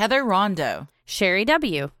 Heather Rondo, Sherry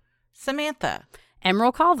W., Samantha,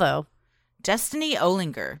 Emerald Calvo, Destiny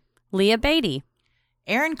Olinger, Leah Beatty,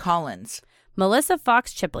 Aaron Collins, Melissa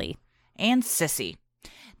Fox Chipley, and Sissy.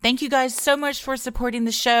 Thank you guys so much for supporting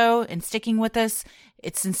the show and sticking with us.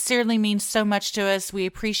 It sincerely means so much to us. We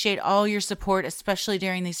appreciate all your support, especially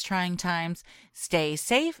during these trying times. Stay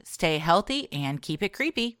safe, stay healthy, and keep it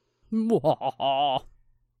creepy.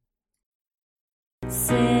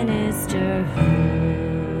 Sinisterhood.